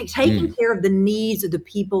it's taking care of the needs of the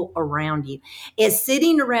people around you. It's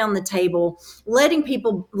sitting around the table, letting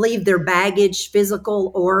people leave their baggage,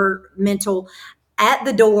 physical or mental, at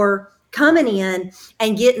the door, coming in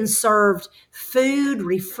and getting served food,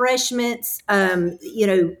 refreshments,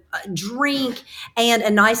 drink, and a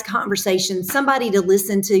nice conversation, somebody to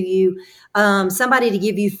listen to you, somebody to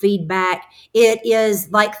give you feedback. It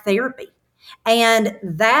is like therapy. And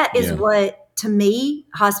that is what, to me,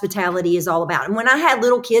 hospitality is all about. And when I had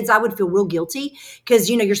little kids, I would feel real guilty because,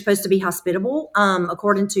 you're supposed to be hospitable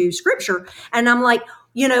according to scripture. And I'm like,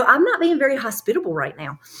 I'm not being very hospitable right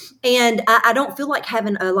now. And I don't feel like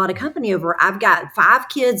having a lot of company over. I've got 5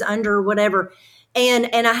 kids under whatever. And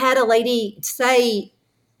I had a lady say,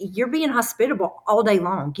 you're being hospitable all day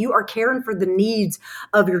long. You are caring for the needs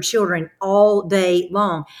of your children all day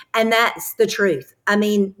long. And that's the truth. I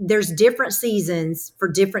mean, there's different seasons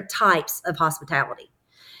for different types of hospitality.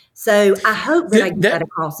 So I hope that I get that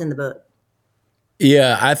across in the book.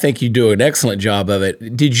 Yeah, I think you do an excellent job of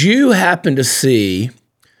it. Did you happen to see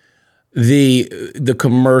the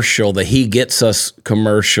commercial, the He Gets Us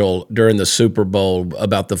commercial during the Super Bowl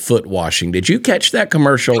about the foot washing? Did you catch that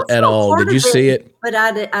commeral at all? Did you see it? But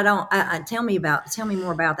I don't. Tell me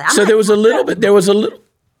more about that. So there was a little.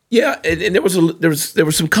 Yeah, and there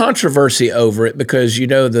was some controversy over it because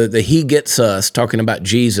the He Gets Us, talking about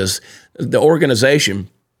Jesus, the organization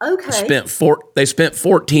spent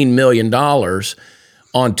 $14 million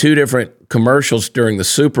on 2 different commercials during the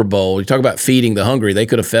Super Bowl. You talk about feeding the hungry; they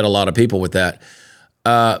could have fed a lot of people with that,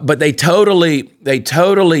 but they totally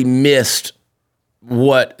missed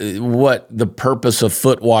what the purpose of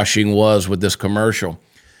foot washing was with this commercial.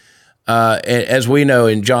 As we know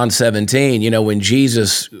in John 17, when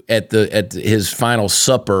Jesus at his final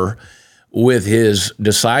supper with his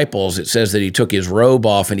disciples, it says that he took his robe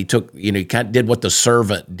off and he kind of did what the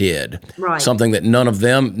servant did. Right. Something that none of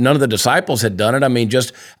the disciples had done it. I mean,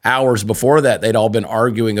 just hours before that, they'd all been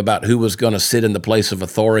arguing about who was going to sit in the place of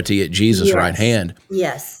authority at Jesus' right hand.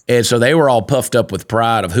 Yes. And so they were all puffed up with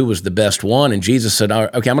pride of who was the best one. And Jesus said,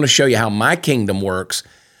 okay, I'm going to show you how my kingdom works.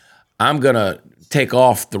 I'm going to take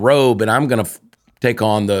off the robe and I'm going to take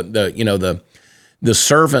on the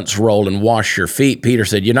servant's role and wash your feet. Peter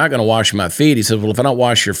said, you're not going to wash my feet. He said, well, if I don't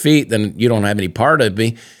wash your feet, then you don't have any part of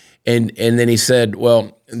me. And then he said,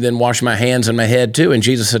 well, then wash my hands and my head too. And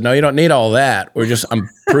Jesus said, no, you don't need all that. I'm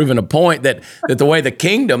proving a point that the way the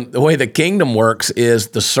kingdom works is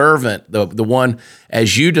the servant, the one,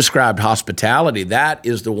 as you described hospitality, that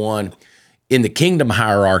is the one in the kingdom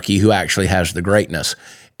hierarchy who actually has the greatness.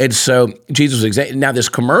 And so Jesus was now this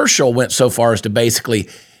commercial went so far as to basically,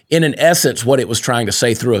 in an essence, what it was trying to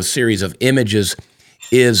say through a series of images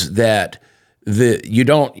is that it's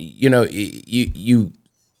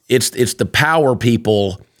the power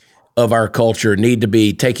people of our culture need to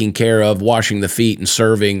be taking care of, washing the feet and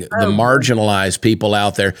serving the marginalized people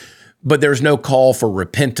out there. But there's no call for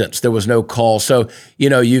repentance. There was no call. So,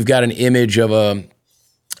 you've got an image of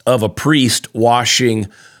a priest washing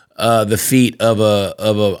the feet of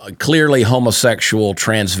a clearly homosexual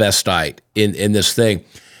transvestite in this thing.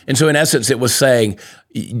 And so in essence, it was saying,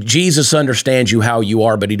 Jesus understands you how you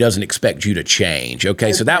are, but he doesn't expect you to change.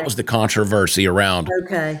 Okay. So that was the controversy around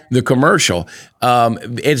the commercial.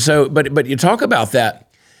 And so, but you talk about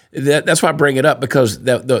that's why I bring it up, because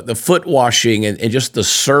the foot washing and just the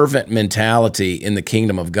servant mentality in the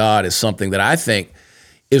kingdom of God is something that I think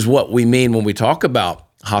is what we mean when we talk about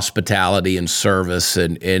hospitality and service,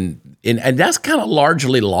 and that's kind of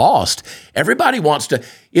largely lost. Everybody wants to,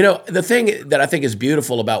 the thing that I think is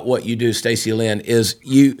beautiful about what you do, Stacy Lynn, is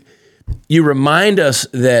you remind us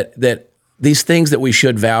that these things that we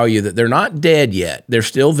should value, that they're not dead yet. They're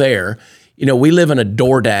still there. We live in a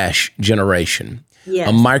DoorDash generation, Yes.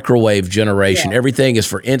 a microwave generation. Yes. Everything is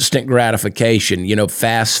for instant gratification,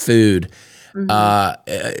 fast food.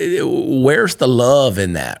 Where's the love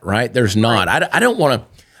in that, right? There's not. I don't want to.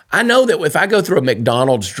 I know that if I go through a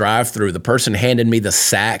McDonald's drive-through, the person handed me the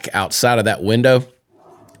sack outside of that window,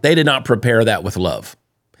 they did not prepare that with love.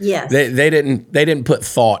 Yes. They didn't put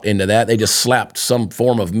thought into that. They just slapped some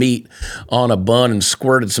form of meat on a bun and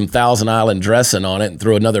squirted some Thousand Island dressing on it and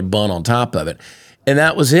threw another bun on top of it, and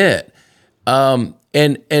that was it. So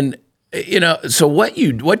what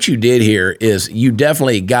you did here is you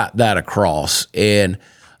definitely got that across, and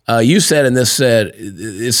you said, and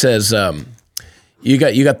it says you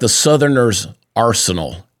got the Southerners'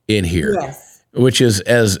 arsenal in here. Yes. Which is,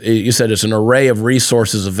 as you said, it's an array of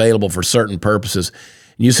resources available for certain purposes.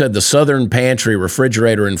 You said the Southern pantry,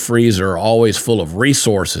 refrigerator, and freezer are always full of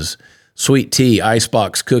resources: sweet tea,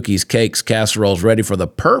 icebox cookies, cakes, casseroles, ready for the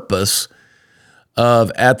purpose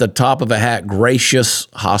of, at the top of a hat, gracious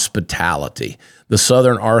hospitality. The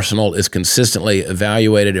Southern arsenal is consistently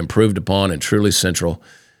evaluated, improved upon, and truly central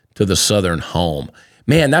to the Southern home.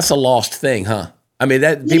 Man, that's a lost thing, huh? I mean,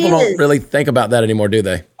 that people don't really think about that anymore, do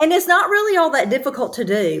they? And it's not really all that difficult to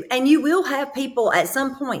do. And you will have people at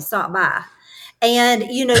some point stop by. And,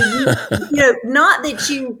 not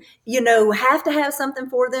that you have to have something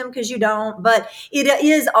for them, because you don't, but it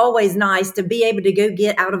is always nice to be able to go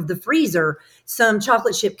get out of the freezer some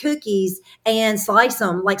chocolate chip cookies and slice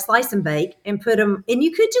and bake, and put them, and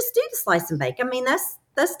you could just do the slice and bake. I mean, that's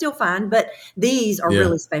still fine, but these are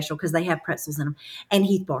really special because they have pretzels in them and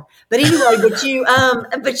Heath Bar. But anyway, but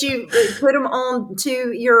you put them on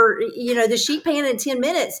to your, the sheet pan in 10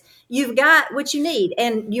 minutes. You've got what you need,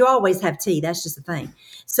 and you always have tea. That's just a thing.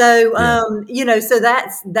 So, so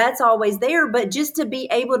that's always there. But just to be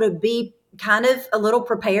able to be kind of a little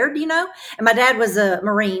prepared, and my dad was a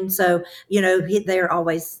Marine, so, they're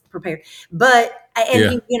always prepared, but,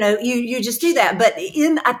 and you just do that. But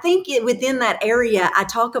I think within that area, I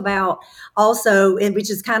talk about also, which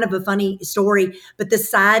is kind of a funny story, but the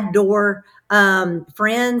side door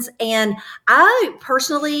friends. And I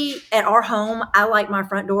personally, at our home, I like my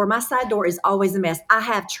front door. My side door is always a mess. I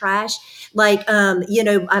have trash. Like, I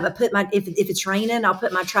put if it's raining, I'll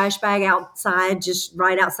put my trash bag outside, just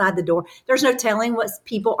right outside the door. There's no telling what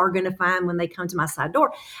people are going to find when they come to my side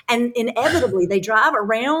door. And inevitably they drive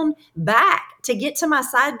around back to get to my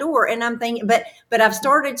side door. And I'm thinking, but I've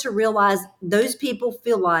started to realize those people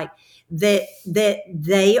feel like that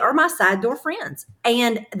they are my side door friends,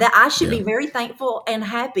 and that I should be very thankful and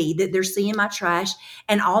happy that they're seeing my trash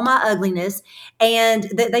and all my ugliness, and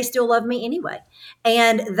that they still love me anyway.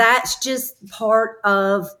 And that's just part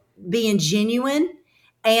of being genuine.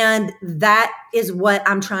 And that is what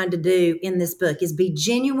I'm trying to do in this book, is be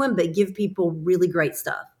genuine, but give people really great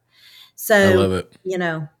stuff. So I love it.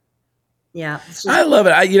 Yeah. I love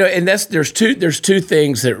it. And there's two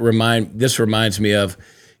things that reminds me of.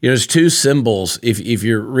 There's two symbols. If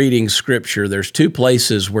you're reading scripture, there's two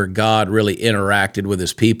places where God really interacted with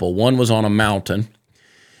his people. One was on a mountain,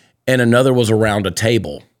 and another was around a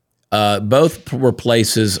table. Both were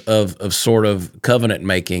places of sort of covenant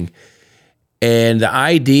making. And the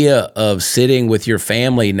idea of sitting with your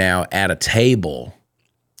family now at a table,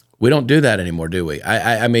 we don't do that anymore, do we?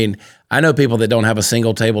 I mean, I know people that don't have a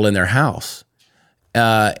single table in their house.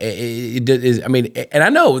 And I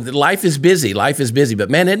know that life is busy, but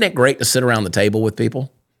man, isn't it great to sit around the table with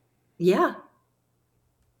people? Yeah.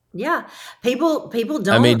 Yeah. People don't.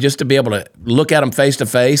 I mean, just to be able to look at them face to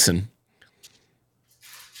face and.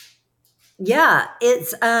 Yeah.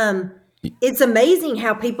 It's amazing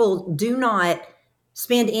how people do not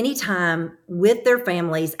spend any time with their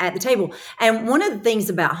families at the table. And one of the things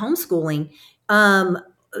about homeschooling,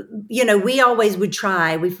 we always would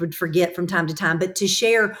try, we would forget from time to time, but to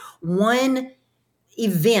share one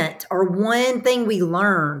event or one thing we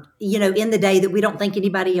learned, in the day that we don't think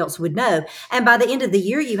anybody else would know. And by the end of the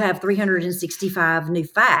year, you have 365 new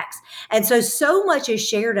facts. And so much is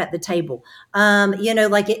shared at the table.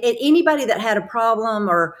 Like anybody that had a problem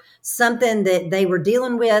or something that they were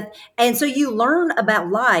dealing with. And so you learn about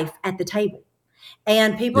life at the table,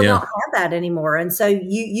 and people don't have that anymore. And so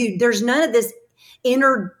there's none of this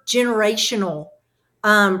intergenerational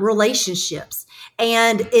relationships.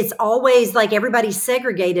 And it's always like everybody's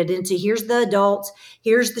segregated into, here's the adults,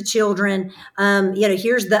 here's the children,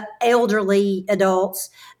 here's the elderly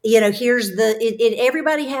adults, here's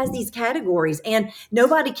everybody has these categories, and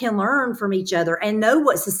nobody can learn from each other and know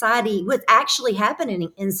what's actually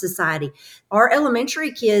happening in society. Our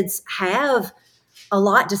elementary kids have a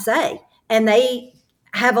lot to say, and they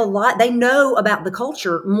have a lot. They know about the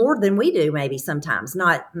culture more than we do. Maybe sometimes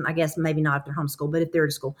not. I guess maybe not if they're homeschooled, but if they're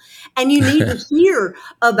at school, and you need to hear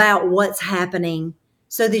about what's happening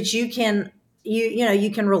so that you can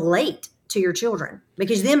you can relate to your children,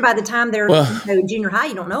 because then by the time they're in junior high,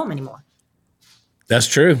 you don't know them anymore. That's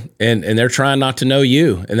true, and they're trying not to know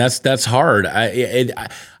you, and that's hard.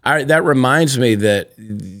 That reminds me that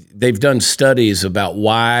they've done studies about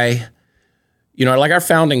why, like our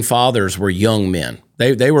founding fathers were young men.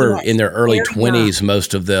 They were in their early 20s,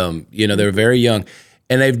 most of them. They were very young,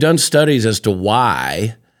 and they've done studies as to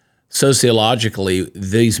why sociologically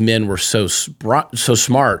these men were so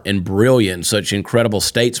smart and brilliant, such incredible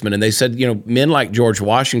statesmen. And they said, men like George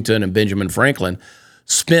Washington and Benjamin Franklin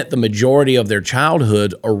spent the majority of their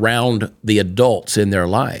childhood around the adults in their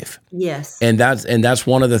life. Yes. And that's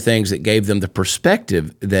one of the things that gave them the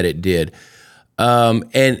perspective that it did.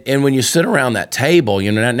 And when you sit around that table,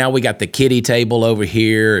 now we got the kiddie table over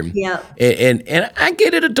here. And, and I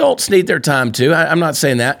get it, adults need their time too. I'm not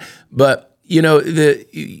saying that, but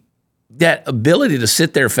that ability to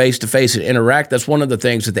sit there face to face and interact, that's one of the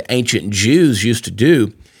things that the ancient Jews used to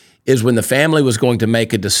do, is when the family was going to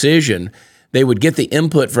make a decision, they would get the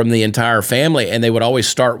input from the entire family, and they would always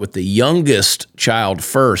start with the youngest child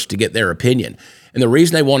first to get their opinion. And the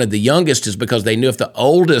reason they wanted the youngest is because they knew if the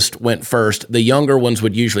oldest went first, the younger ones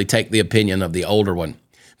would usually take the opinion of the older one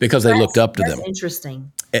because they looked up to them. That's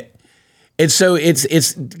interesting. And so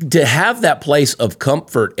it's to have that place of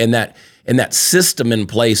comfort and that system in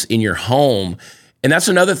place in your home. And that's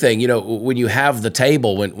another thing, when you have the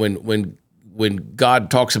table, when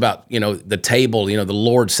God talks about, the table, the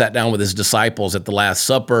Lord sat down with his disciples at the Last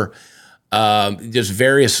Supper, just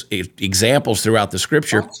various examples throughout the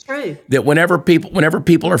scripture. That's true. That whenever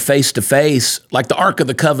people are face to face, like the Ark of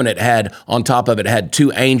the Covenant had on top of it had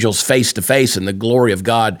two angels face to face, and the glory of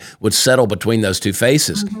God would settle between those two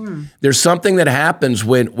faces. Mm-hmm. There's something that happens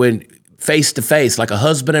when face to face, like a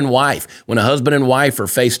husband and wife. When a husband and wife are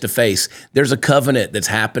face to face, there's a covenant that's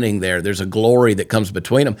happening there. There's a glory that comes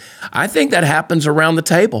between them. I think that happens around the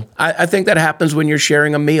table. I think that happens when you're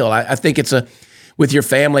sharing a meal. I think it's with your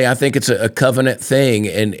family. I think it's a covenant thing,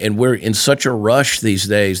 and we're in such a rush these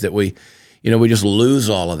days that we just lose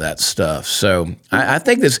all of that stuff. So I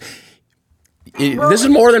think this is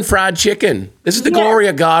more than fried chicken. This is the glory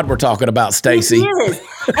of God we're talking about, Stacy. It is.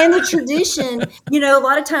 And the tradition, a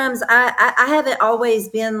lot of times I haven't always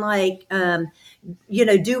been like,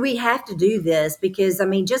 do we have to do this? Because,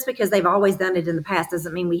 just because they've always done it in the past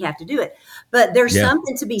doesn't mean we have to do it. But there's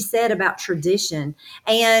something to be said about tradition,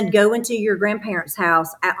 and going to your grandparents'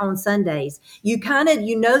 house on Sundays. You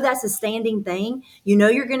that's a standing thing.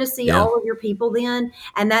 You're going to see all of your people then.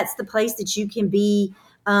 And that's the place that you can be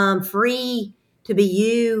free to be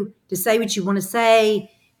you, to say what you want to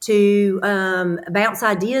say, to bounce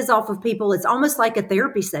ideas off of people. It's almost like a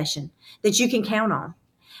therapy session that you can count on.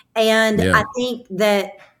 And I think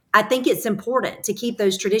it's important to keep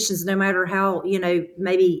those traditions, no matter how,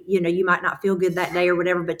 maybe, you might not feel good that day or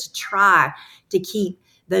whatever, but to try to keep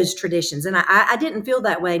those traditions. And I didn't feel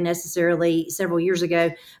that way necessarily several years ago,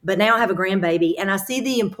 but now I have a grandbaby, and I see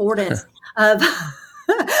the importance of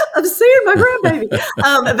seeing my grandbaby.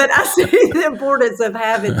 But I see the importance of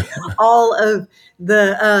having all of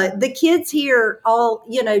the kids here all,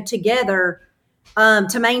 together,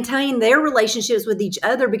 to maintain their relationships with each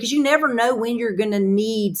other, because you never know when you're going to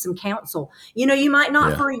need some counsel. You might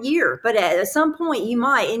not for a year, but at some point you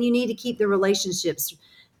might, and you need to keep the relationships,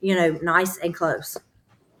 nice and close.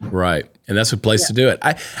 Right. And that's a place to do it.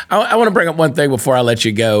 I want to bring up one thing before I let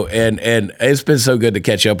you go. And it's been so good to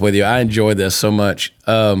catch up with you. I enjoy this so much.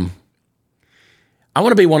 I want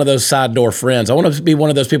to be one of those side door friends. I want to be one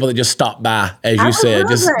of those people that just stop by, as you said.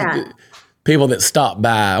 Just people that stop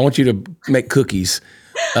by. I want you to make cookies.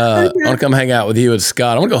 I want to come hang out with you and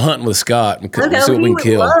Scott. I want to go hunting with Scott and see what we can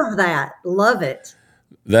kill. Love that. Love it.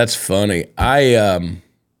 That's funny. I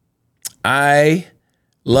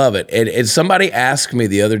love it. And somebody asked me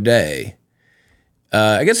the other day,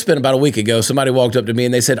 I guess it's been about a week ago, somebody walked up to me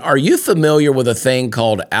and they said, "Are you familiar with a thing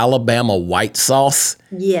called Alabama white sauce?"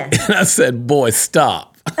 Yes. And I said, "Boy,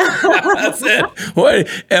 stop." I said, "What?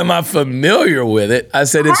 Am I familiar with it?" I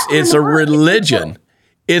said, it's a religion.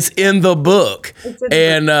 It's in the book.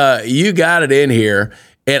 And you got it in here.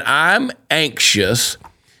 And I'm anxious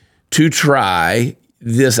to try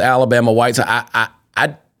this Alabama white sauce.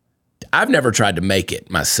 I've never tried to make it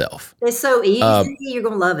myself. It's so easy. You're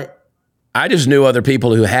going to love it. I just knew other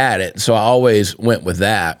people who had it, so I always went with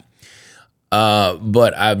that.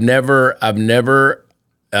 But I've never,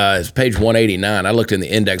 it's page 189. I looked in the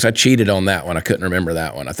index. I cheated on that one. I couldn't remember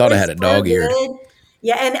that one. I thought I had it dog-eared.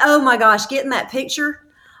 Yeah, and oh my gosh, getting that picture.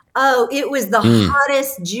 Oh, it was the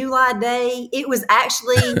hottest July day. It was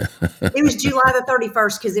July the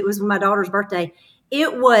 31st because it was my daughter's birthday.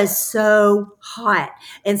 It was so hot.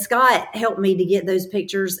 And Scott helped me to get those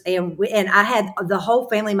pictures. And I had the whole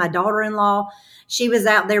family, my daughter-in-law, she was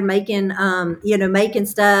out there making, making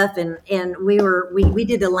stuff. And we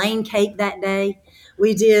did the lane cake that day.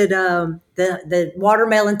 We did the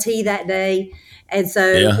watermelon tea that day. And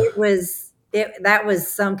so Yeah. that was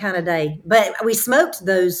some kind of day. But we smoked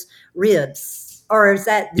those ribs. Or is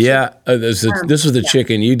that the Yeah. This was the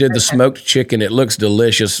chicken. You did the smoked chicken. It looks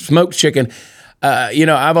delicious. Smoked chicken.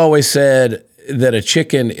 I've always said that a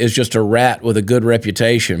chicken is just a rat with a good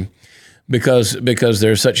reputation because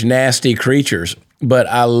they're such nasty creatures. But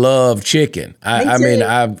I love chicken. I mean,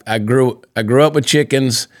 I grew up with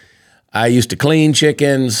chickens. I used to clean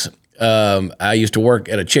chickens. I used to work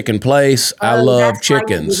at a chicken place. I love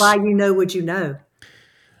chickens. Why you know what you know.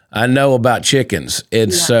 I know about chickens.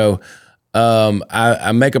 And so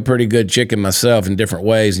I make a pretty good chicken myself in different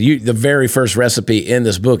ways. The very first recipe in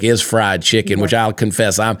this book is fried chicken, which I'll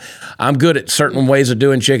confess I'm good at certain ways of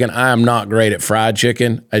doing chicken. I am not great at fried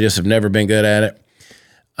chicken. I just have never been good at it.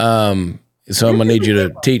 So I'm going to need you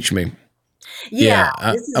to teach me. Yeah.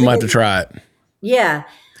 I'm going to have to try it. Yeah.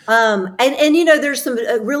 And there's some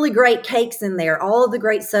really great cakes in there, all of the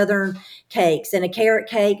great Southern cakes and a carrot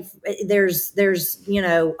cake. There's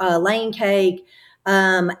a lane cake.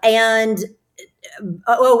 And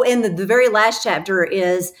the very last chapter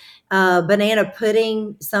is banana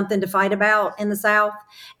pudding, something to fight about in the South.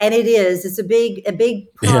 And it's a big problem.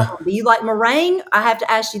 Yeah. Do you like meringue? I have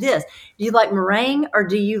to ask you this. Do you like meringue or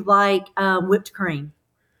do you like whipped cream?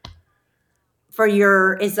 For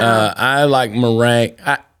your I like meringue.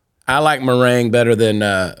 I like meringue better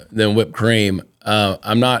than whipped cream.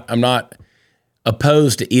 I'm not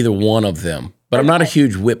opposed to either one of them, but I'm not a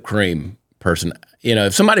huge whipped cream person.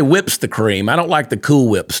 If somebody whips the cream, I don't like the Cool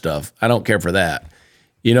Whip stuff. I don't care for that.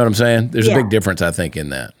 You know what I'm saying? There's a big difference, I think, in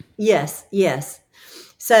that. Yes.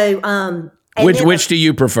 So, which do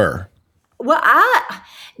you prefer? Well,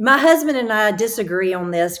 my husband and I disagree on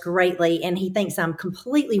this greatly, and he thinks I'm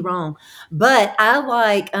completely wrong. But I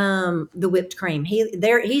like the whipped cream.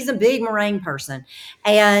 He's a big meringue person,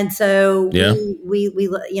 and so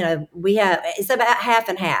we have it's about half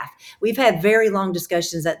and half. We've had very long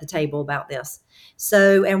discussions at the table about this.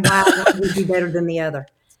 So, and why one would be better than the other.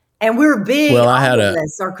 And we're big on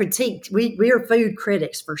this, our critique. We are food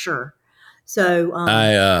critics for sure. So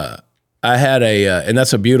I had and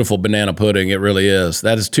that's a beautiful banana pudding. It really is.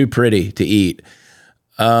 That is too pretty to eat.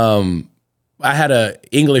 I had an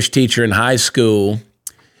English teacher in high school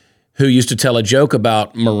who used to tell a joke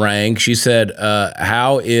about meringue. She said,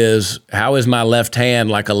 how is my left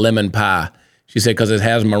hand like a lemon pie? She said, because it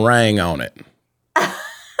has meringue on it.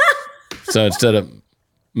 So instead of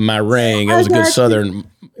my ring, it was a good Southern,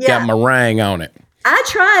 got meringue on it. I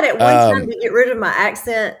tried it one time to get rid of my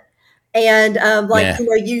accent. And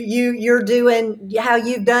you're doing how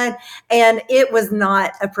you've done, and it was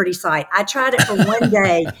not a pretty sight. I tried it for one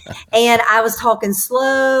day, and I was talking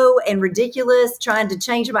slow and ridiculous, trying to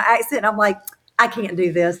change my accent. I'm like, I can't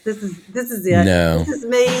do this. This is it. No. This is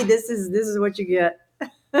me. This is what you get.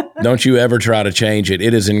 Don't you ever try to change it.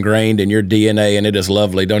 It is ingrained in your DNA, and it is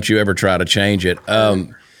lovely. Don't you ever try to change it.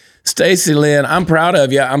 Stacy Lynn, I'm proud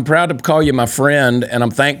of you. I'm proud to call you my friend, and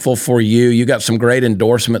I'm thankful for you. You got some great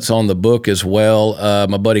endorsements on the book as well.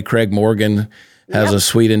 My buddy Craig Morgan has a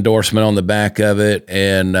sweet endorsement on the back of it,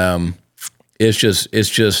 and it's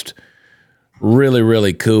just really,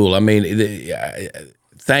 really cool. I mean,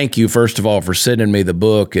 thank you, first of all, for sending me the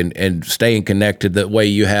book and staying connected the way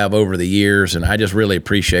you have over the years, and I just really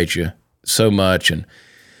appreciate you so much. And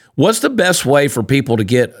what's the best way for people to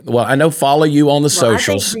get, well, I know follow you on the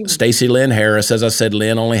socials, Stacy Lynn Harris. As I said,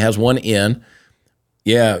 Lynn only has one N.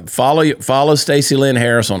 Yeah, follow Stacy Lynn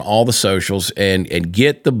Harris on all the socials and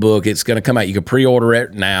get the book. It's going to come out. You can pre-order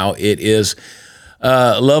it now. It is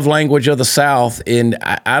Love Language of the South. And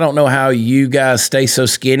I don't know how you guys stay so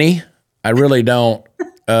skinny. I really don't.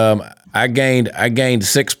 I gained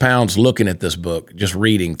 6 pounds looking at this book, just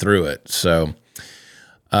reading through it. So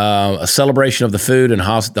a celebration of the food and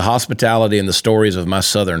the hospitality and the stories of my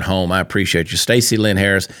Southern home. I appreciate you. Stacy Lynn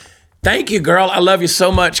Harris. Thank you, girl. I love you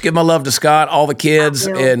so much. Give my love to Scott, all the kids,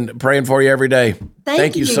 and praying for you every day.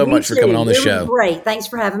 Thank you so much for coming on the show. Great. Thanks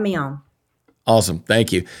for having me on. Awesome.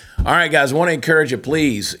 Thank you. All right, guys, I want to encourage you,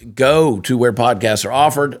 please go to where podcasts are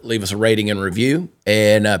offered, leave us a rating and review,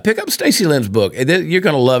 and pick up Stacy Lynn's book. You're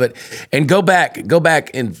going to love it. And go back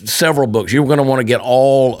in several books. You're going to want to get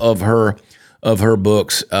all of her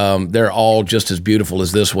books. They're all just as beautiful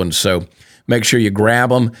as this one. So Make sure you grab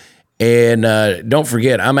them. And don't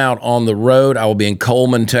forget, I'm out on the road. I will be in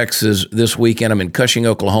Coleman, Texas this weekend. I'm in Cushing,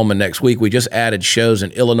 Oklahoma next week. We just added shows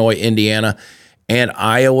in Illinois, Indiana, and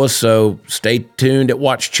Iowa. So stay tuned at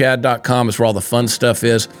watchchad.com. It's where all the fun stuff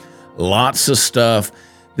is. Lots of stuff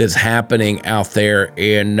that's happening out there.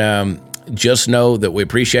 And just know that we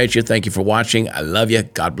appreciate you. Thank you for watching. I love you.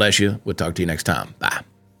 God bless you. We'll talk to you next time. Bye.